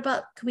 like, well, what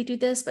about, could we do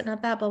this, but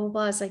not that, blah, blah,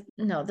 blah. It's like,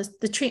 no,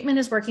 the treatment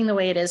is working the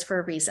way it is for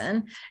a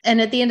reason.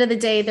 And at the end of the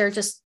day, they're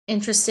just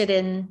interested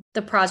in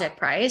the project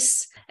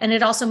price. And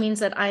it also means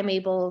that I'm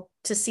able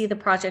to see the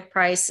project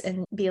price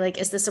and be like,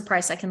 is this a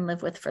price I can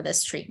live with for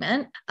this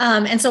treatment?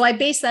 And so I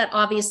base that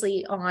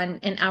obviously on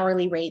an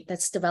hourly rate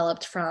that's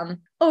developed from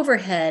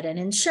overhead and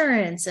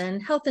insurance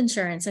and health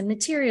insurance and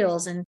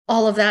materials and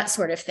all of that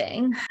sort of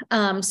thing.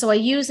 So I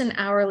use an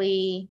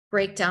hourly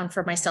breakdown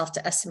for myself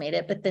to estimate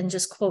it, but then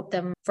just quote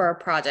them for a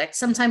project.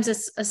 Sometimes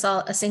it's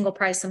a single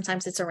price,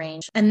 sometimes it's a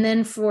range. And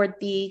then for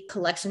the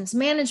collections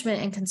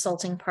management and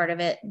consulting part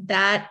of it,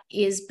 that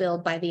is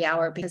billed by the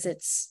hour because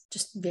it's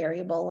just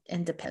variable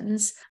and depends.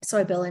 So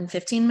I bill in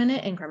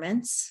 15-minute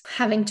increments.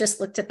 Having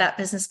just looked at that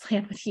business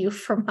plan with you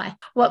for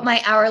what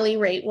my hourly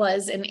rate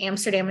was in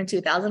Amsterdam in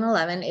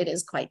 2011, it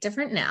is quite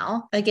different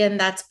now. Again,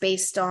 that's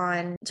based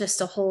on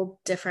just a whole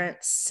different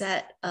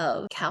set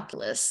of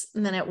calculus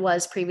than it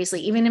was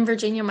previously. Even in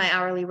Virginia, my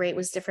hourly rate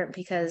was different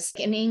because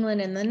in England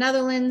and the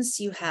Netherlands,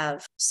 you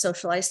have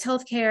socialized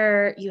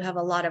healthcare, you have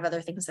a lot of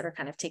other things that are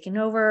kind of taken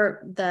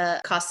over.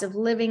 The cost of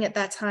living at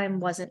that time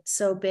wasn't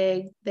so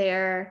big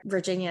there.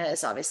 Virginia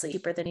is obviously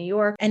cheaper than New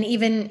York. And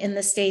even in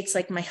the States,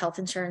 like my health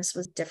insurance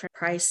was a different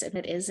price than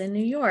it is in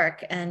New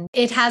York. And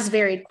it has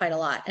varied quite a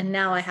lot. And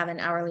now I have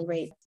an hourly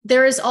rate.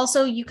 There is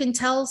also, you can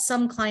tell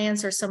some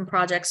clients or some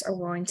projects are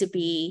going to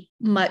be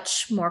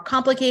much more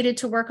complicated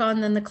to work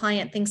on than the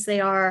client thinks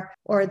they are,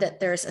 or that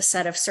there's a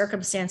set of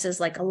circumstances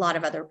like a lot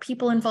of other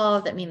people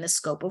involved that mean the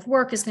scope of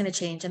work is going to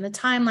change and the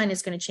timeline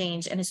is going to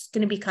change and it's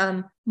going to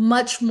become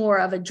much more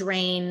of a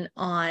drain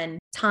on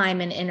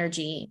time and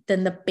energy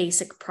than the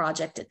basic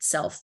project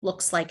itself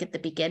looks like at the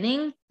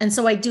beginning. And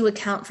so I do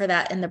account for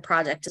that in the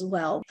project as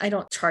well. I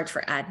don't charge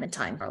for admin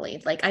time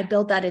really. Like I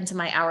build that into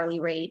my hourly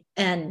rate,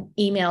 and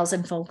emails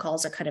and phone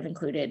calls are kind of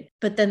included.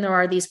 But then there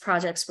are these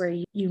projects where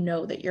you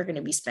know that you're going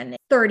to be spending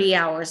 30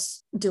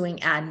 hours doing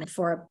admin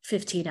for a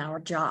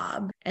 15-hour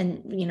job.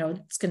 And,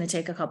 it's going to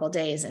take a couple of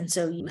days. And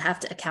so you have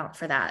to account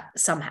for that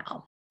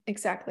somehow.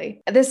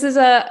 Exactly. This is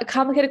a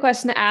complicated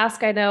question to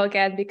ask, I know,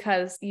 again,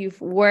 because you've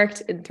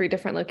worked in 3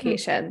 different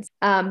locations.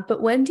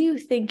 But when do you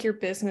think your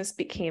business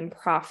became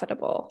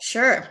profitable?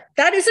 Sure.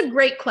 That is a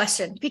great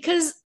question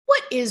because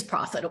what is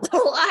profitable?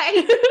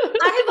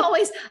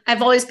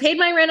 I've always paid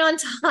my rent on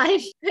time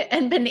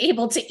and been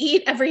able to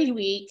eat every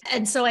week.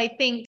 And so I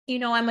think,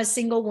 I'm a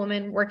single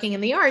woman working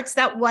in the arts.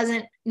 That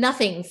wasn't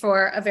nothing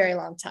for a very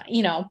long time.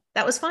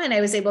 That was fine.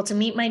 I was able to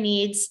meet my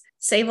needs,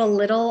 save a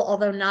little,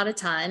 although not a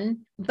ton.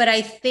 But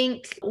I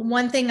think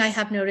one thing I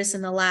have noticed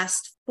in the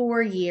last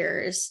 4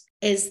 years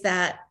is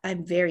that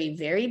I'm very,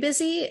 very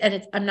busy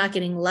and I'm not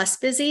getting less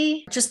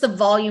busy. Just the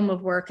volume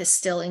of work is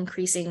still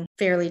increasing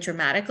fairly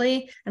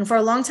dramatically. And for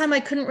a long time, I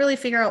couldn't really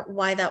figure out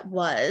why that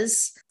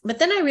was. But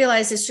then I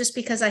realized it's just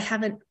because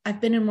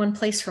I've been in one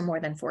place for more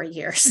than 4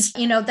 years.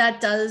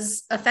 That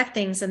does affect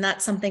things. And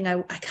that's something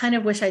I kind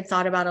of wish I'd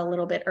thought about a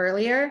little bit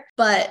earlier.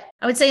 But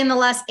I would say in the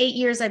last 8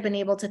 years, I've been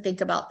able to think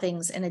about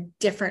things in a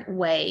different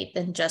way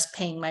than just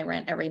paying my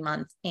rent every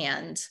month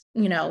and,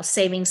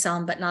 saving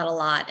some, but not a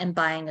lot, and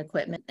buying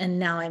equipment. And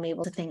now I'm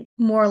able to think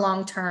more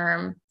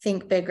long-term,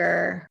 think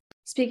bigger.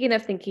 Speaking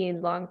of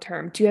thinking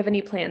long-term, do you have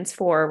any plans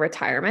for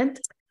retirement?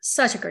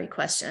 Such a great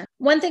question.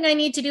 One thing I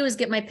need to do is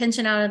get my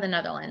pension out of the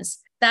Netherlands.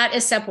 That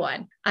is step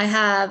one.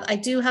 I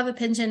do have a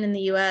pension in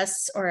the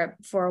US or a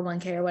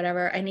 401k or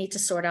whatever. I need to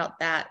sort out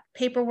that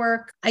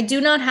paperwork. I do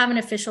not have an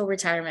official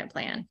retirement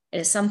plan. It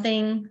is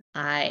something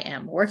I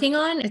am working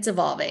on. It's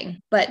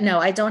evolving, but no,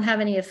 I don't have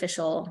any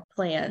official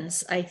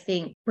plans. I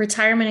think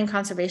retirement and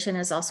conservation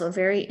is also a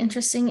very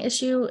interesting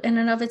issue in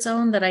and of its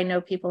own that I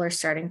know people are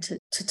starting to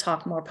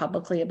talk more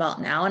publicly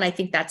about now. And I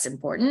think that's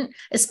important,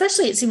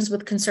 especially it seems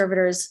with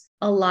conservators,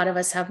 a lot of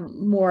us have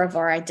more of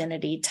our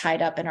identity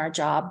tied up in our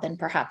job than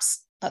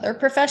perhaps other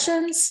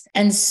professions.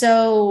 And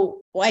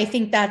so I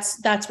think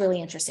that's really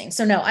interesting.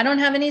 So no, I don't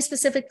have any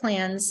specific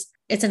plans.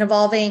 It's an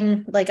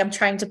evolving, I'm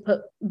trying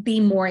to be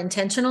more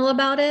intentional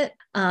about it.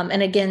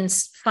 And again,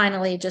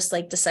 finally, just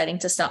deciding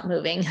to stop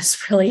moving has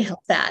really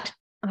helped that.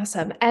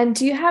 Awesome. And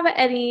do you have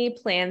any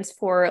plans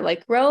for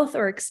growth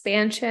or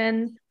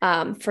expansion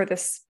for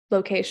this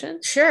location?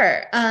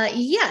 Sure.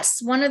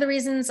 Yes. One of the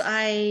reasons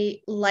I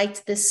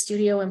liked this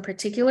studio in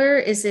particular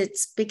is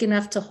it's big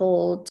enough to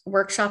hold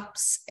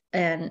workshops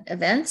and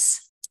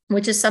events,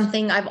 which is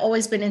something I've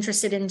always been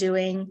interested in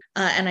doing.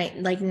 And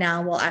I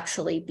now will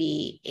actually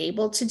be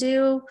able to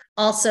do.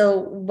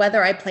 Also,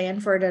 whether I plan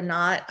for it or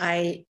not,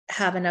 I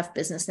have enough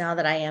business now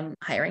that I am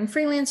hiring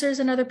freelancers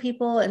and other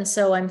people. And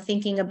so I'm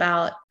thinking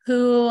about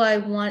who I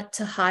want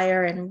to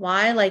hire and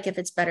why, if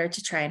it's better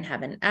to try and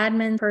have an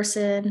admin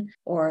person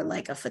or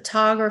a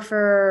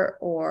photographer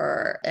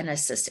or an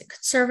assistant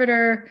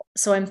conservator.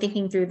 So I'm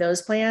thinking through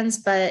those plans,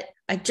 but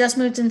I just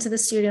moved into the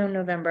studio in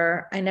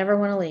November. I never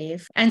want to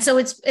leave. And so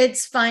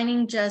it's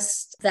finding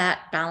just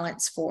that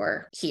balance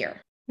for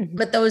here.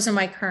 But those are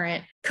my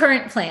current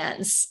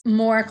plans.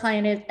 More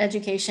client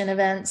education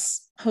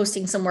events,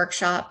 hosting some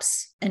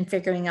workshops, and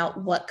figuring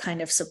out what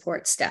kind of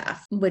support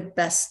staff would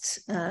best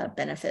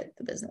benefit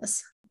the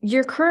business.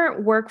 Your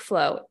current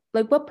workflow,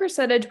 like what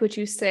percentage would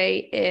you say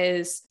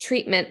is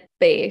treatment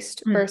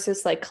based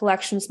versus like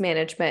collections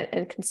management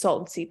and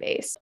consultancy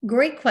based?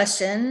 Great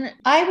question.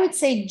 I would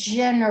say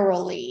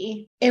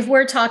generally, if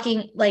we're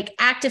talking like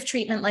active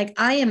treatment, like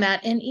I am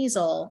at an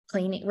easel,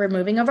 cleaning,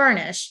 removing a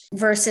varnish,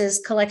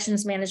 versus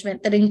collections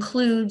management that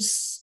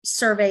includes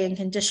survey and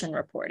condition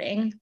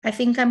reporting, I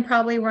think I'm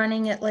probably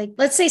running at like,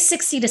 let's say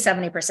 60 to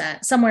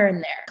 70%, somewhere in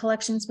there.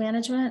 Collections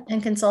management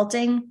and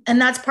consulting. And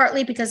that's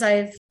partly because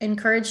I've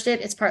encouraged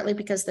it. It's partly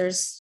because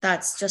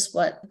that's just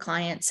what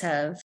clients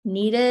have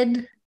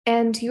needed.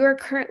 And you are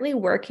currently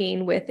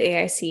working with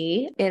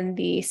AIC in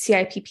the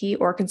CIPP,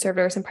 or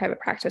Conservators in Private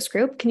Practice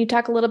group. Can you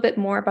talk a little bit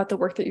more about the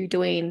work that you're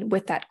doing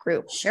with that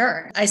group?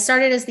 Sure. I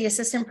started as the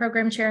assistant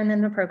program chair and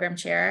then the program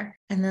chair.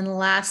 And then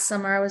last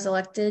summer, I was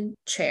elected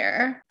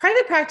chair.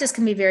 Private practice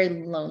can be very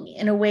lonely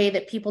in a way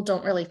that people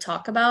don't really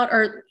talk about,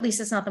 or at least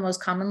it's not the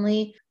most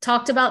commonly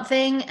talked about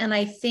thing. And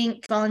I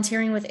think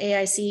volunteering with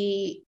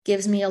AIC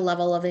gives me a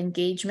level of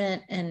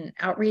engagement and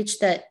outreach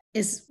that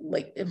is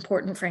like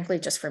important, frankly,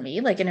 just for me,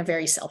 like in a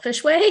very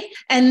selfish way.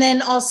 And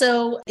then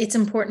also it's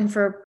important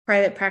for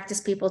private practice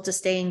people to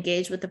stay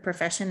engaged with the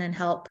profession and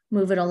help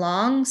move it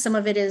along. Some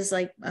of it is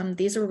like,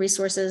 these are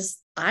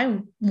resources I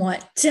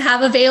want to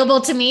have available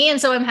to me. And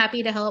so I'm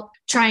happy to help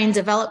try and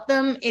develop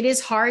them. It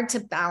is hard to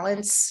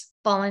balance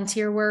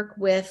volunteer work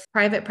with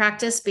private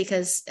practice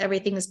because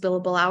everything is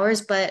billable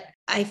hours, but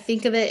I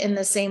think of it in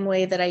the same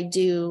way that I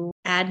do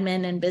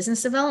admin and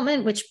business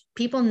development, which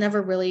people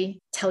never really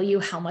tell you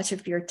how much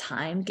of your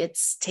time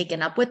gets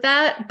taken up with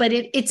that, but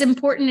it's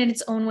important in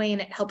its own way.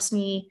 And it helps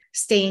me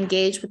stay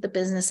engaged with the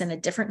business in a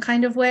different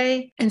kind of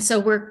way. And so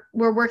we're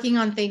working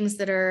on things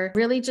that are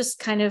really just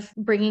kind of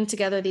bringing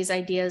together these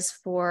ideas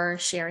for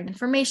sharing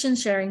information,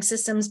 sharing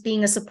systems,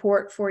 being a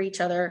support for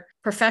each other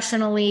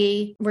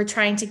professionally. We're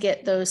trying to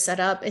get those set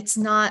up. It's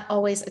not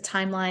always a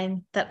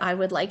timeline that I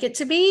would like it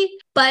to be,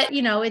 but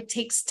it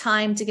takes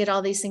time to get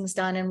all these things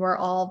done, and we're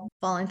all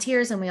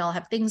volunteers and we all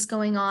have things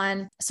going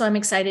on. So I'm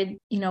excited.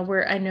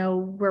 I know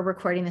we're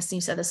recording this, and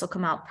you said this will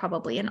come out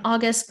probably in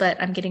August,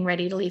 but I'm getting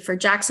ready to leave for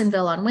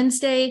Jacksonville on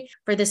Wednesday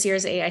for this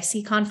year's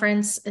AIC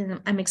conference,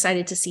 and I'm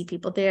excited to see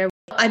people there.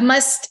 I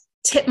must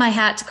tip my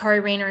hat to Kari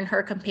Rayner and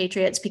her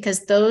compatriots,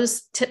 because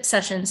those tip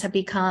sessions have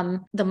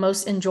become the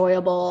most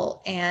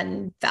enjoyable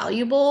and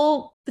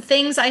valuable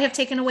things I have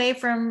taken away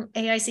from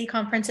AIC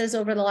conferences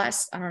over the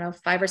last,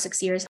 5 or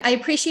 6 years. I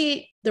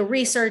appreciate the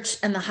research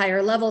and the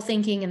higher level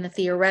thinking and the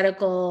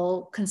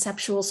theoretical,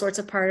 conceptual sorts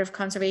of part of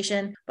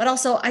conservation, but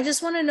also I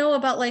just want to know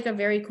about like a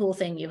very cool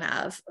thing you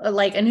have,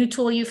 like a new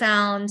tool you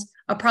found,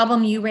 a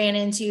problem you ran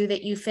into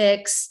that you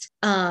fixed.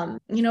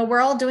 We're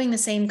all doing the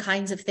same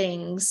kinds of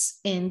things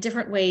in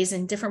different ways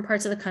in different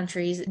parts of the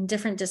country, in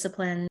different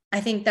disciplines.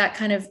 I think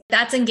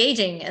that's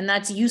engaging and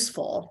that's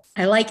useful.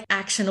 I like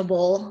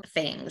actionable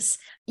things.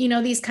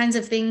 These kinds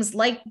of things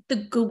like the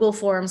Google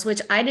Forms,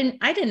 which I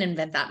didn't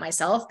invent that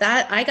myself.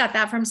 That I got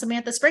that from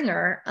Samantha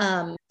Springer.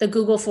 The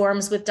Google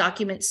Forms with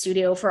Document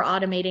Studio for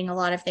automating a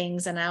lot of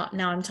things. And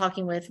now I'm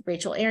talking with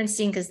Rachel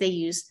Ehrenstein because they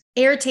use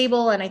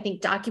Airtable, and I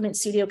think Document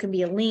Studio can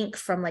be a link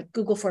from like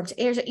Google Forms to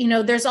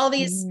Airtable. There's all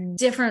these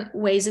different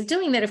ways of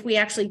doing that. If we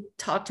actually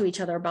talk to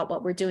each other about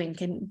what we're doing,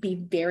 can be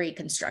very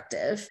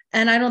constructive.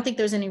 And I don't think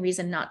there's any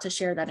reason not to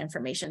share that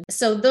information.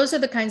 So those are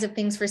the kinds of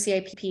things for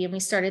CIPP. And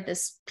we started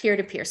this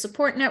peer-to-peer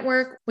support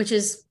network, which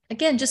is,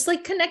 again, just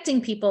like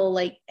connecting people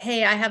like,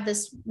 hey, I have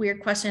this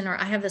weird question, or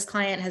I have this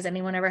client. Has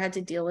anyone ever had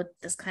to deal with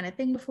this kind of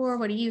thing before?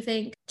 What do you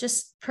think?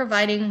 Just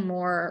providing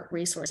more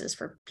resources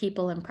for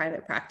people in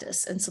private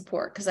practice and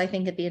support. Because I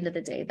think at the end of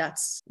the day,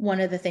 that's one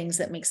of the things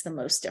that makes the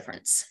most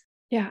difference.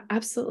 Yeah,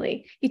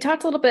 absolutely. You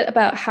talked a little bit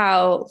about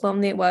how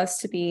lonely it was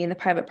to be in the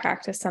private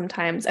practice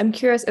sometimes. I'm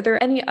curious, are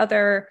there any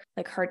other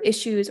like hard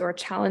issues or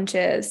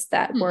challenges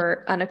that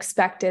were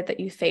unexpected that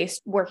you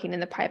faced working in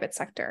the private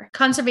sector?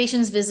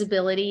 Conservation's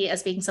visibility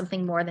as being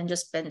something more than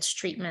just bench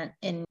treatment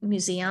in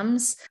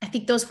museums. I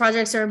think those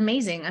projects are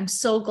amazing. I'm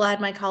so glad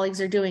my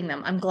colleagues are doing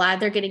them. I'm glad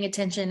they're getting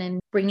attention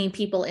and bringing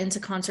people into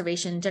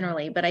conservation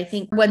generally. But I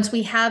think once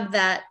we have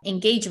that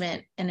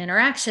engagement and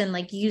interaction,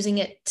 like using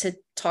it to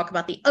talk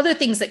about the other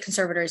things that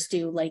conservators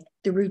do, like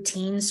the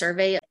routine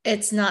survey,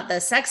 it's not the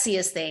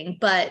sexiest thing,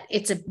 but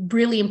it's a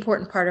really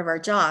important part of our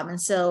job.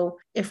 And so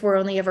if we're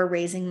only ever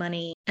raising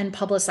money and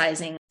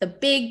publicizing the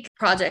big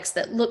projects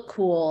that look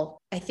cool.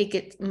 I think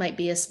it might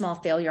be a small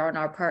failure on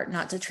our part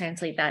not to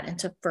translate that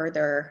into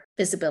further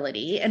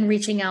visibility, and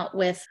reaching out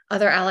with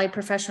other allied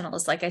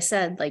professionals. Like I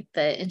said, like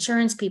the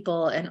insurance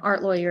people and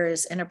art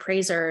lawyers and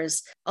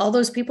appraisers, all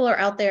those people are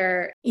out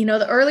there.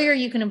 The earlier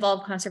you can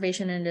involve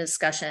conservation in a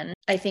discussion,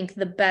 I think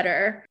the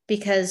better,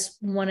 because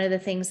one of the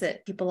things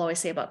that people always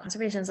say about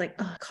conservation is like,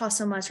 oh, it costs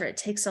so much or it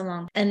takes so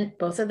long. And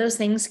both of those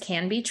things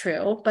can be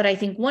true. But I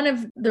think one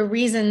of the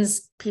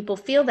reasons people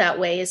feel that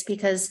way is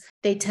because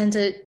they tend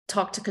to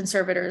talk to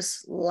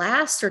conservators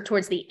last or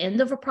towards the end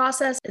of a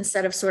process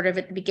instead of sort of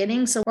at the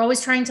beginning. So we're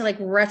always trying to like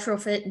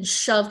retrofit and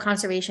shove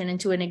conservation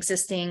into an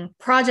existing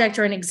project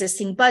or an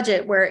existing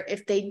budget, where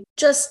if they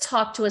just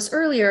talked to us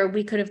earlier,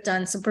 we could have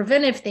done some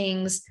preventive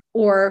things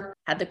or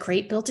had the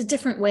crate built a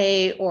different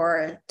way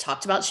or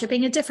talked about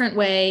shipping a different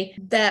way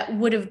that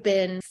would have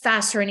been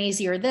faster and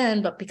easier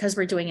then. But because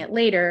we're doing it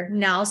later,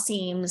 now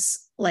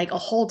seems like a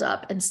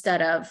holdup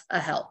instead of a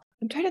help.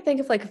 I'm trying to think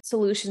of like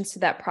solutions to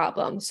that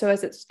problem. So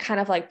as it's kind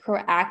of like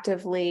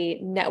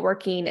proactively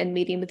networking and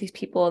meeting with these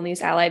people in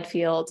these allied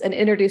fields and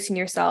introducing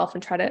yourself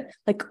and try to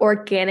like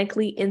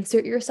organically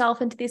insert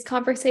yourself into these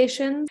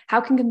conversations, how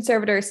can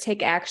conservators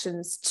take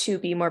actions to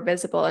be more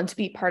visible and to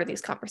be part of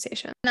these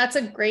conversations? That's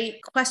a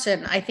great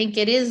question. I think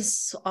it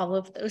is all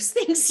of those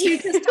things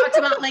you just talked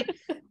about, like,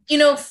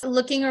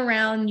 looking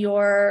around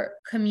your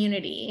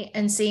community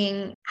and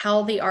seeing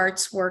how the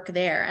arts work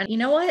there. And you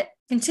know what?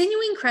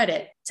 Continuing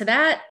credit to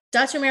that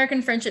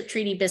Dutch-American Friendship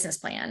Treaty business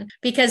plan,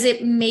 because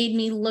it made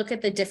me look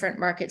at the different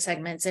market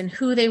segments and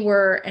who they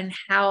were and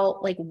how,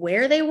 like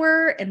where they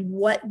were and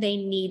what they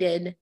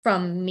needed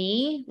from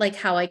me, like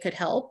how I could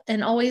help,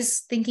 and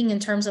always thinking in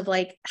terms of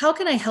like, how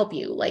can I help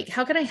you? Like,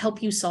 how can I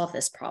help you solve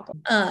this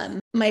problem?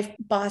 My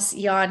boss,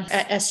 Jan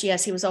at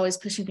SGS, he was always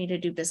pushing me to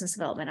do business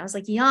development. I was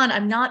like, Jan,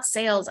 I'm not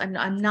sales. I'm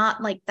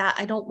not like that.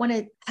 I don't want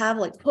to have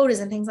like quotas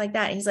and things like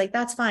that. And he's like,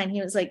 that's fine.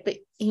 He was like,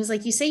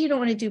 you say you don't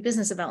want to do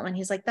business development.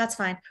 He's like, that's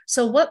fine.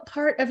 So what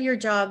part of your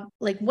job,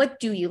 like, what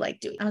do you like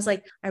doing? I was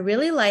like, I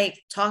really like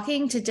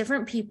talking to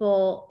different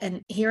people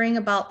and hearing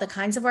about the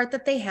kinds of art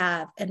that they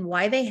have and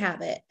why they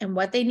have it and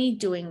what they need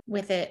doing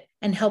with it,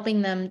 and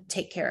helping them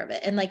take care of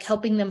it and like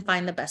helping them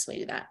find the best way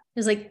to do that. He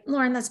was like,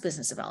 Lauren, that's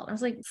business development. I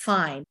was like,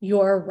 fine,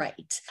 you're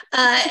right.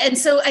 And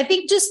so I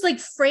think just like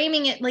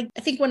framing it, like,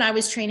 I think when I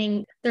was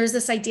training, there's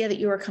this idea that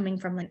you are coming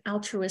from an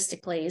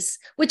altruistic place,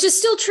 which is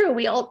still true.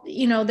 We all,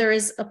 there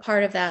is a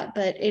part of that,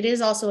 but it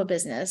is also a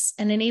business,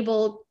 and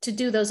enable to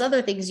do those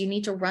other things, you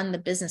need to run the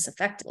business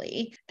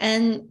effectively.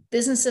 And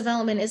business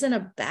development isn't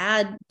a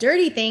bad,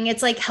 dirty thing.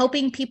 It's like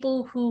helping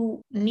people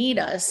who need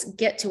us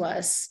get to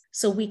us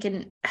so we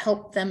can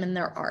help them in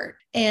their art.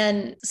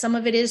 And some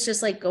of it is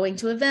just like going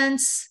to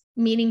events,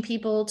 meeting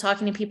people,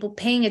 talking to people,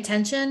 paying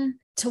attention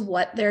to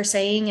what they're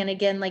saying. And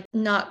again, like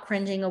not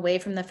cringing away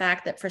from the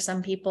fact that for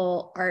some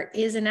people, art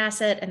is an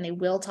asset and they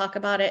will talk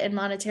about it in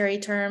monetary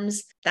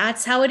terms.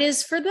 That's how it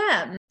is for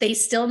them. They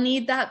still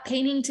need that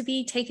painting to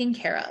be taken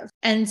care of.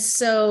 And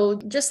so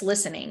just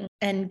listening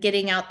and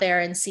getting out there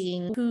and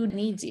seeing who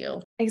needs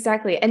you.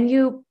 Exactly. And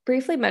you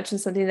briefly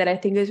mentioned something that I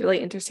think is really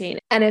interesting.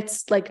 And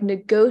it's like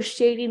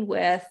negotiating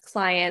with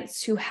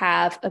clients who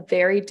have a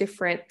very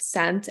different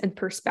sense and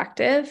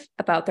perspective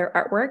about their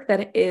artwork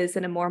that it is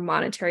in a more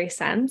monetary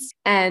sense,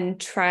 and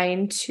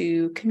trying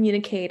to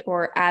communicate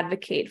or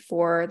advocate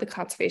for the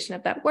conservation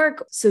of that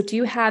work. So do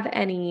you have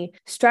any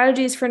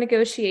strategies for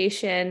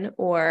negotiation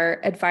or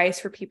advice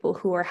for people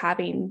who are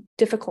having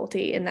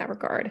difficulty in that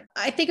regard?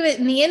 I think of it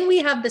in the end, we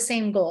have the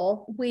same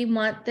goal. We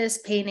want this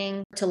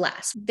painting to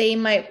last. They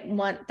might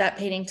want that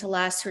painting to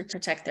last to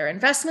protect their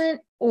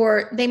investment,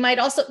 or they might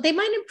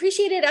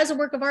appreciate it as a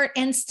work of art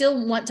and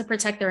still want to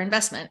protect their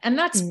investment. And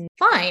that's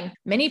fine.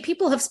 Many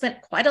people have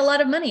spent quite a lot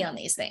of money on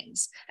these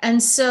things.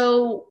 And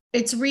so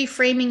it's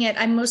reframing it.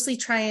 I mostly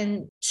try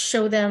and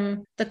show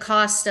them the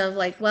cost of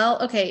like, well,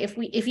 okay,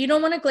 if you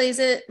don't want to glaze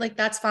it, like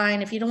that's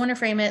fine. If you don't want to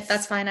frame it,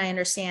 that's fine. I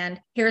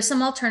understand. Here are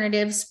some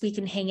alternatives. We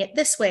can hang it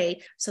this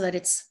way so that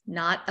it's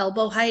not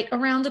elbow height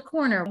around a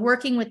corner,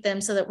 working with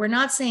them so that we're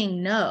not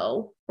saying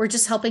no. We're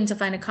just helping to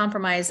find a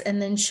compromise,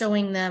 and then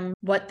showing them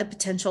what the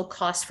potential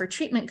cost for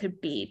treatment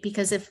could be.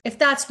 Because if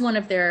that's one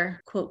of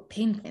their quote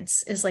pain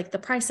points is like the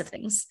price of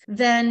things,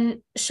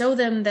 then show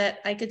them that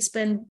I could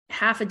spend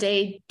half a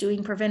day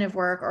doing preventive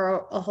work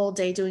or a whole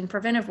day doing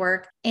preventive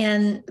work.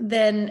 And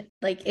then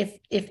like if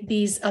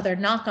these other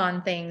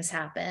knock-on things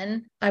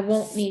happen, I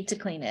won't need to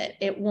clean it.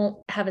 It won't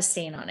have a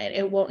stain on it.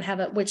 It won't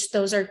have which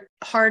those are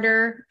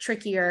harder,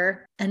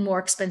 trickier, and more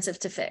expensive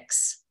to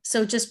fix.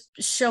 So just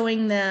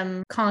showing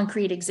them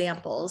concrete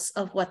examples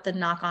of what the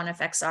knock-on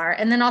effects are.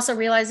 And then also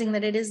realizing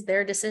that it is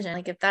their decision.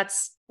 Like if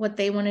that's what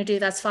they want to do,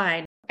 that's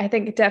fine. I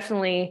think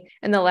definitely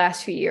in the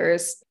last few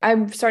years,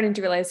 I'm starting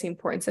to realize the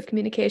importance of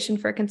communication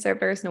for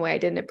conservators in a way I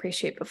didn't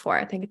appreciate before.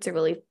 I think it's a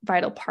really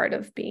vital part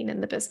of being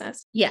in the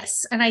business.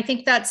 Yes. And I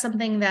think that's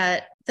something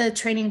that the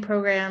training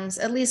programs,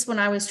 at least when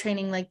I was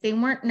training, like they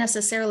weren't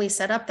necessarily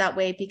set up that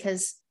way,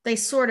 because they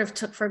sort of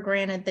took for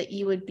granted that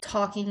you would be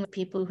talking with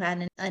people who had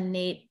an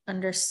innate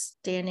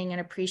understanding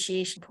and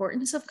appreciation of the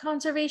importance of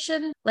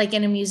conservation, like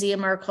in a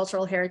museum or a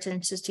cultural heritage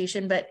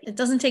institution. But it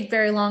doesn't take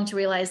very long to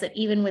realize that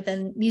even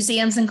within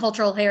museums and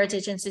cultural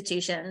heritage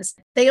institutions,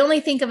 they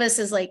only think of us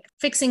as like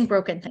fixing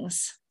broken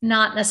things,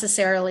 not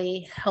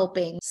necessarily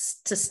helping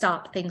to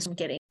stop things from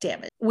getting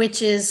damaged,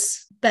 which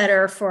is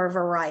better for a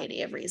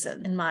variety of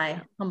reasons, in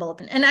my humble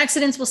opinion. And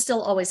accidents will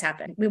still always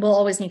happen. We will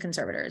always need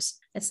conservators.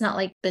 It's not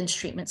like bench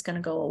treatment's going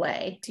to go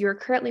away. So you're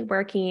currently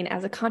working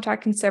as a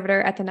contract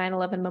conservator at the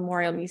 9/11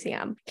 Memorial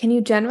Museum. Can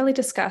you generally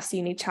discuss the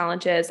unique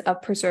challenges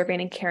of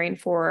preserving and caring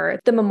for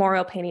the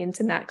memorial paintings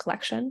in that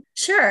collection?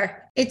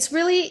 Sure. It's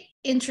really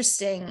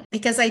interesting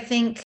because I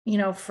think,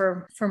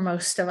 for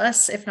most of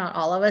us, if not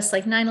all of us,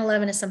 like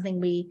 9/11 is something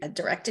we had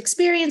direct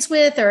experience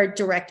with or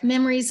direct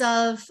memories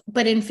of,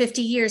 but in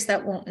 50 years,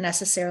 that won't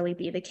necessarily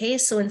be the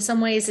case. So in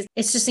some ways,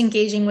 it's just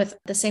engaging with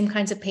the same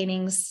kinds of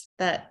paintings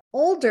that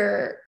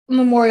older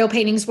memorial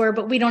paintings were,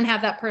 but we don't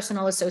have that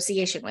personal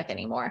association with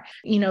anymore.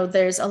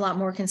 There's a lot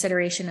more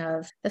consideration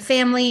of the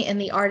family and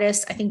the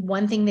artist. I think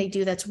one thing they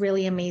do that's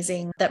really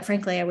amazing that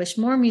frankly, I wish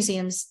more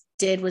museums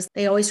did was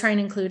they always try and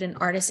include an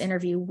artist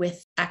interview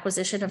with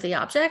acquisition of the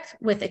object,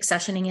 with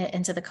accessioning it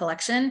into the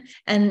collection.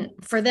 And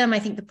for them, I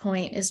think the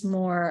point is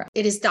more,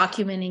 it is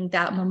documenting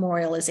that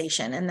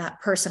memorialization and that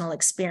personal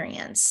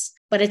experience.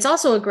 But it's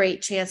also a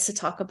great chance to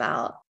talk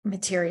about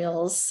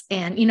materials.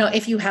 And,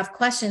 if you have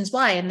questions,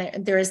 why?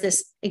 And there is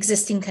this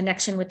existing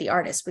connection with the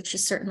artist, which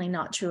is certainly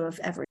not true of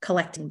every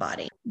collecting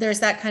body. There's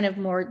that kind of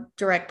more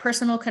direct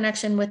personal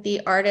connection with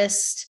the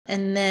artist.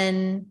 And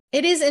then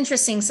it is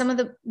interesting. Some of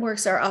the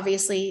works are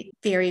obviously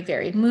very,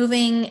 very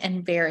moving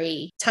and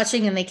very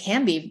touching, and they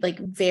can be like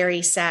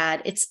very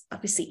sad. It's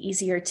obviously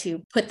easier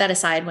to put that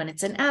aside when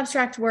it's an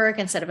abstract work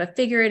instead of a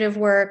figurative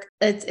work.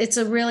 It's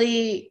a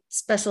really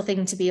special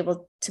thing to be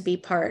able to be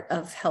part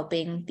of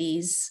helping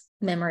these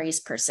memories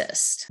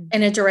persist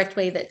in a direct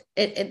way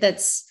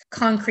that's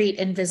concrete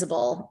and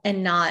visible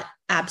and not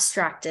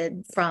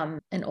abstracted from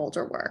an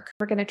older work.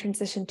 We're going to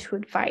transition to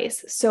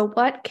advice. So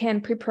what can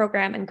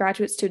pre-program and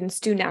graduate students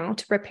do now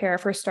to prepare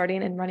for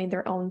starting and running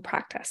their own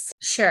practice?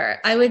 Sure.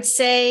 I would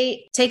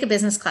say take a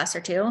business class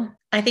or two.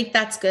 I think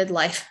that's good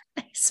life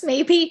advice,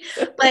 maybe,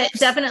 but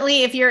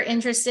definitely if you're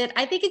interested,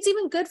 I think it's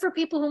even good for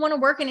people who want to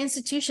work in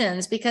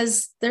institutions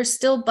because there's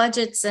still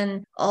budgets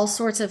and all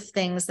sorts of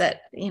things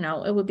that,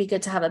 it would be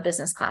good to have a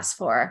business class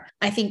for.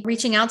 I think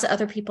reaching out to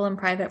other people in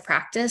private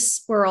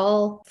practice, we're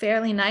all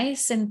fairly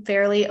nice and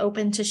fairly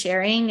open to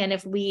sharing. And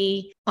if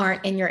we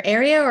aren't in your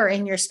area or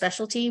in your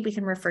specialty, we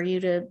can refer you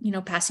to,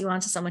 pass you on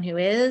to someone who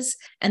is.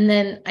 And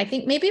then I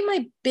think maybe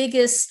my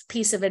biggest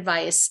piece of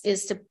advice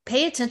is to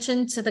pay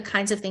attention to the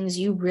kinds of things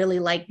you really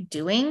like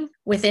doing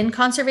within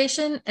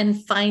conservation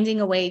and finding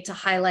a way to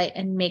highlight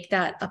and make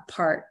that a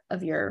part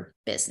of your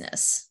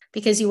business,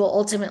 because you will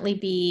ultimately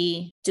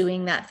be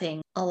doing that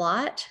thing a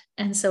lot.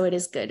 And so it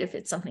is good if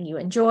it's something you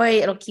enjoy.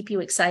 It'll keep you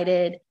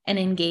excited and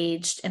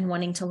engaged and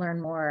wanting to learn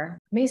more.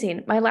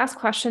 Amazing. My last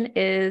question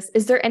is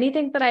there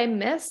anything that I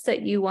missed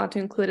that you want to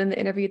include in the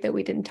interview that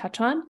we didn't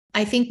touch on?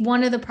 I think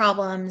one of the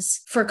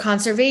problems for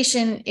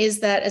conservation is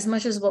that as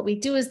much as what we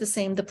do is the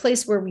same, the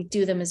place where we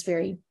do them is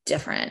very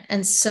different.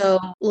 And so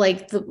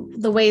like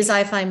the ways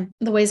I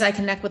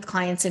connect with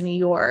clients in New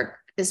York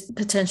is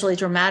potentially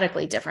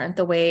dramatically different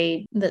the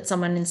way that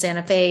someone in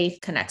Santa Fe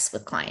connects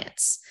with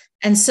clients.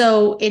 And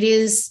so it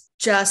is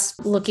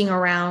just looking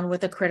around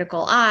with a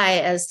critical eye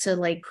as to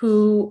like,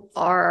 who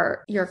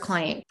are your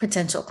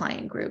potential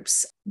client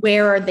groups?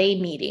 Where are they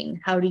meeting?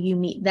 How do you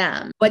meet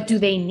them? What do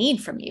they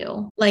need from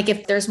you? Like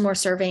if there's more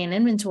survey and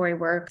inventory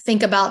work,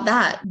 think about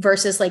that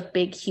versus like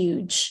big,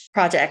 huge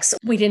projects.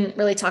 We didn't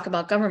really talk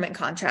about government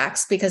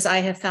contracts because I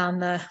have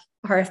found the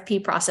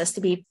RFP process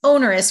to be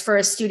onerous for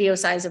a studio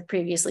size of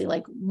previously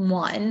like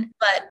one,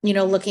 but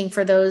looking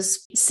for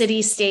those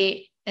city,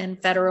 state,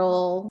 and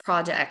federal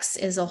projects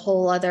is a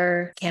whole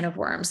other can of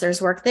worms.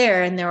 There's work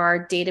there and there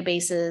are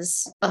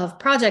databases of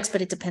projects,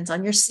 but it depends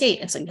on your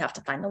state. And so you have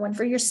to find the one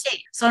for your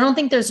state. So I don't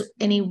think there's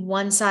any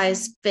one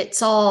size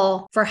fits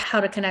all for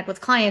how to connect with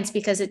clients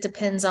because it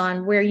depends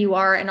on where you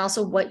are and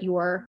also what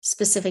you're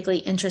specifically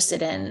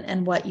interested in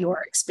and what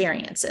your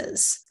experience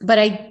is.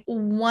 But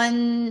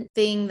one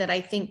thing that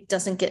I think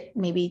doesn't get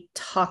maybe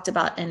talked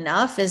about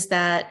enough is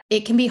that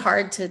it can be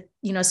hard to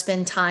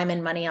spend time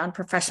and money on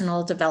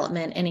professional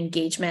development and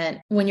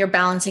engagement when you're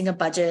balancing a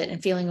budget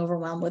and feeling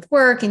overwhelmed with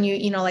work. And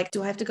like,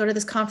 do I have to go to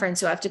this conference?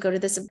 Do I have to go to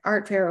this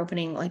art fair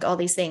opening? Like all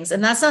these things.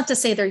 And that's not to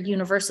say they're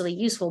universally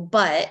useful,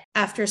 but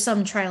after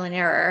some trial and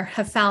error,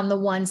 have found the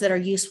ones that are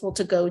useful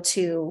to go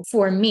to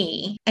for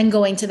me, and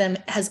going to them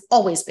has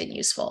always been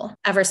useful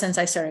ever since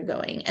I started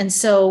going. And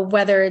so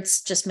whether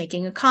it's just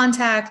making a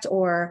contact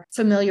or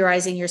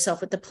familiarizing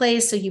yourself with the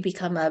place so you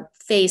become a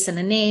face and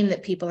a name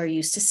that people are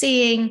used to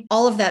seeing,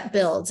 all of that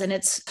builds. And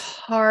it's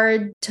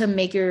hard to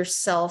make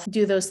yourself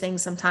do those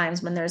things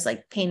sometimes when there's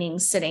like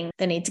paintings sitting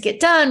that need to get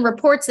done,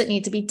 reports that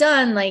need to be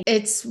done. Like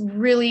it's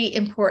really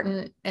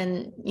important.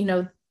 And,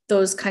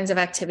 those kinds of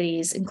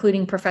activities,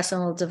 including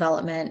professional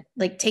development,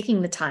 like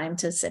taking the time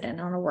to sit in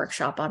on a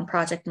workshop on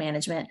project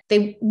management,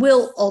 they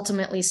will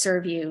ultimately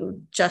serve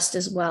you just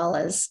as well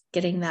as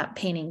getting that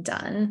painting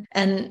done.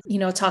 And,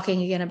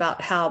 talking again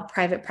about how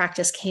private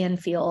practice can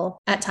feel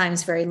at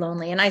times very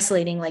lonely and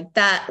isolating, like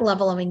that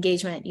level of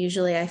engagement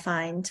usually I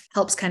find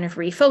helps kind of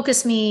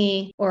refocus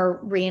me or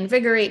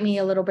reinvigorate me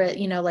a little bit,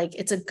 like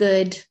it's a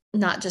good,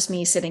 not just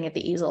me sitting at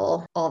the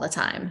easel all the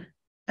time.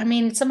 I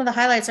mean, some of the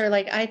highlights are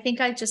like, I think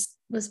I just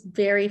was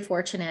very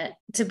fortunate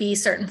to be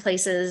certain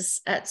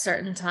places at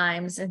certain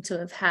times and to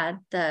have had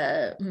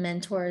the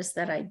mentors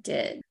that I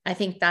did. I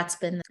think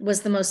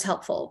was the most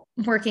helpful.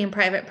 Working in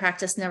private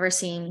practice never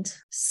seemed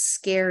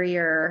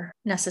scarier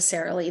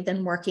necessarily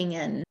than working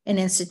in an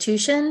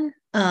institution.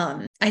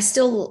 I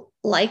still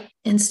like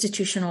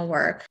institutional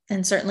work,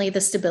 and certainly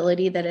the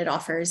stability that it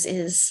offers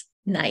is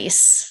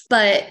nice,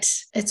 but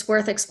it's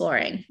worth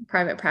exploring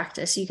private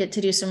practice. You get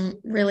to do some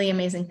really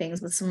amazing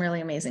things with some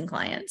really amazing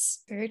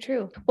clients. Very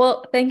true.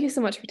 Well, thank you so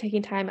much for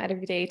taking time out of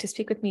your day to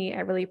speak with me. I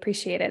really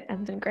appreciate it.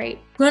 It's been great.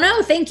 Well,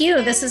 no, thank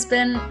you. This has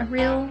been a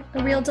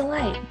real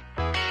delight.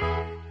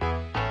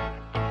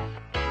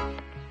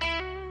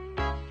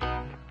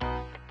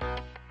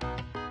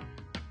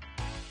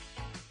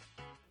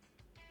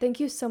 Thank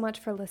you so much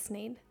for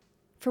listening.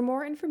 For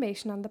more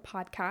information on the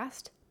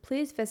podcast,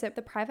 please visit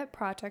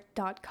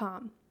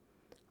theprivateproject.com.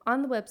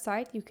 On the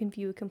website, you can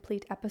view a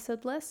complete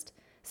episode list,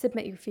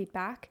 submit your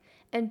feedback,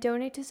 and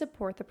donate to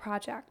support the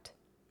project.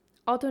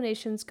 All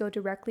donations go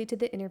directly to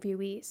the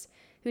interviewees,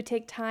 who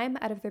take time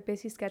out of their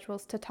busy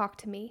schedules to talk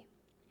to me.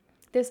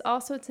 This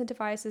also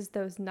incentivizes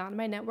those not in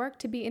my network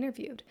to be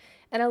interviewed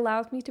and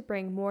allows me to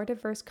bring more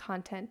diverse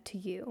content to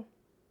you.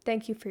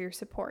 Thank you for your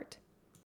support.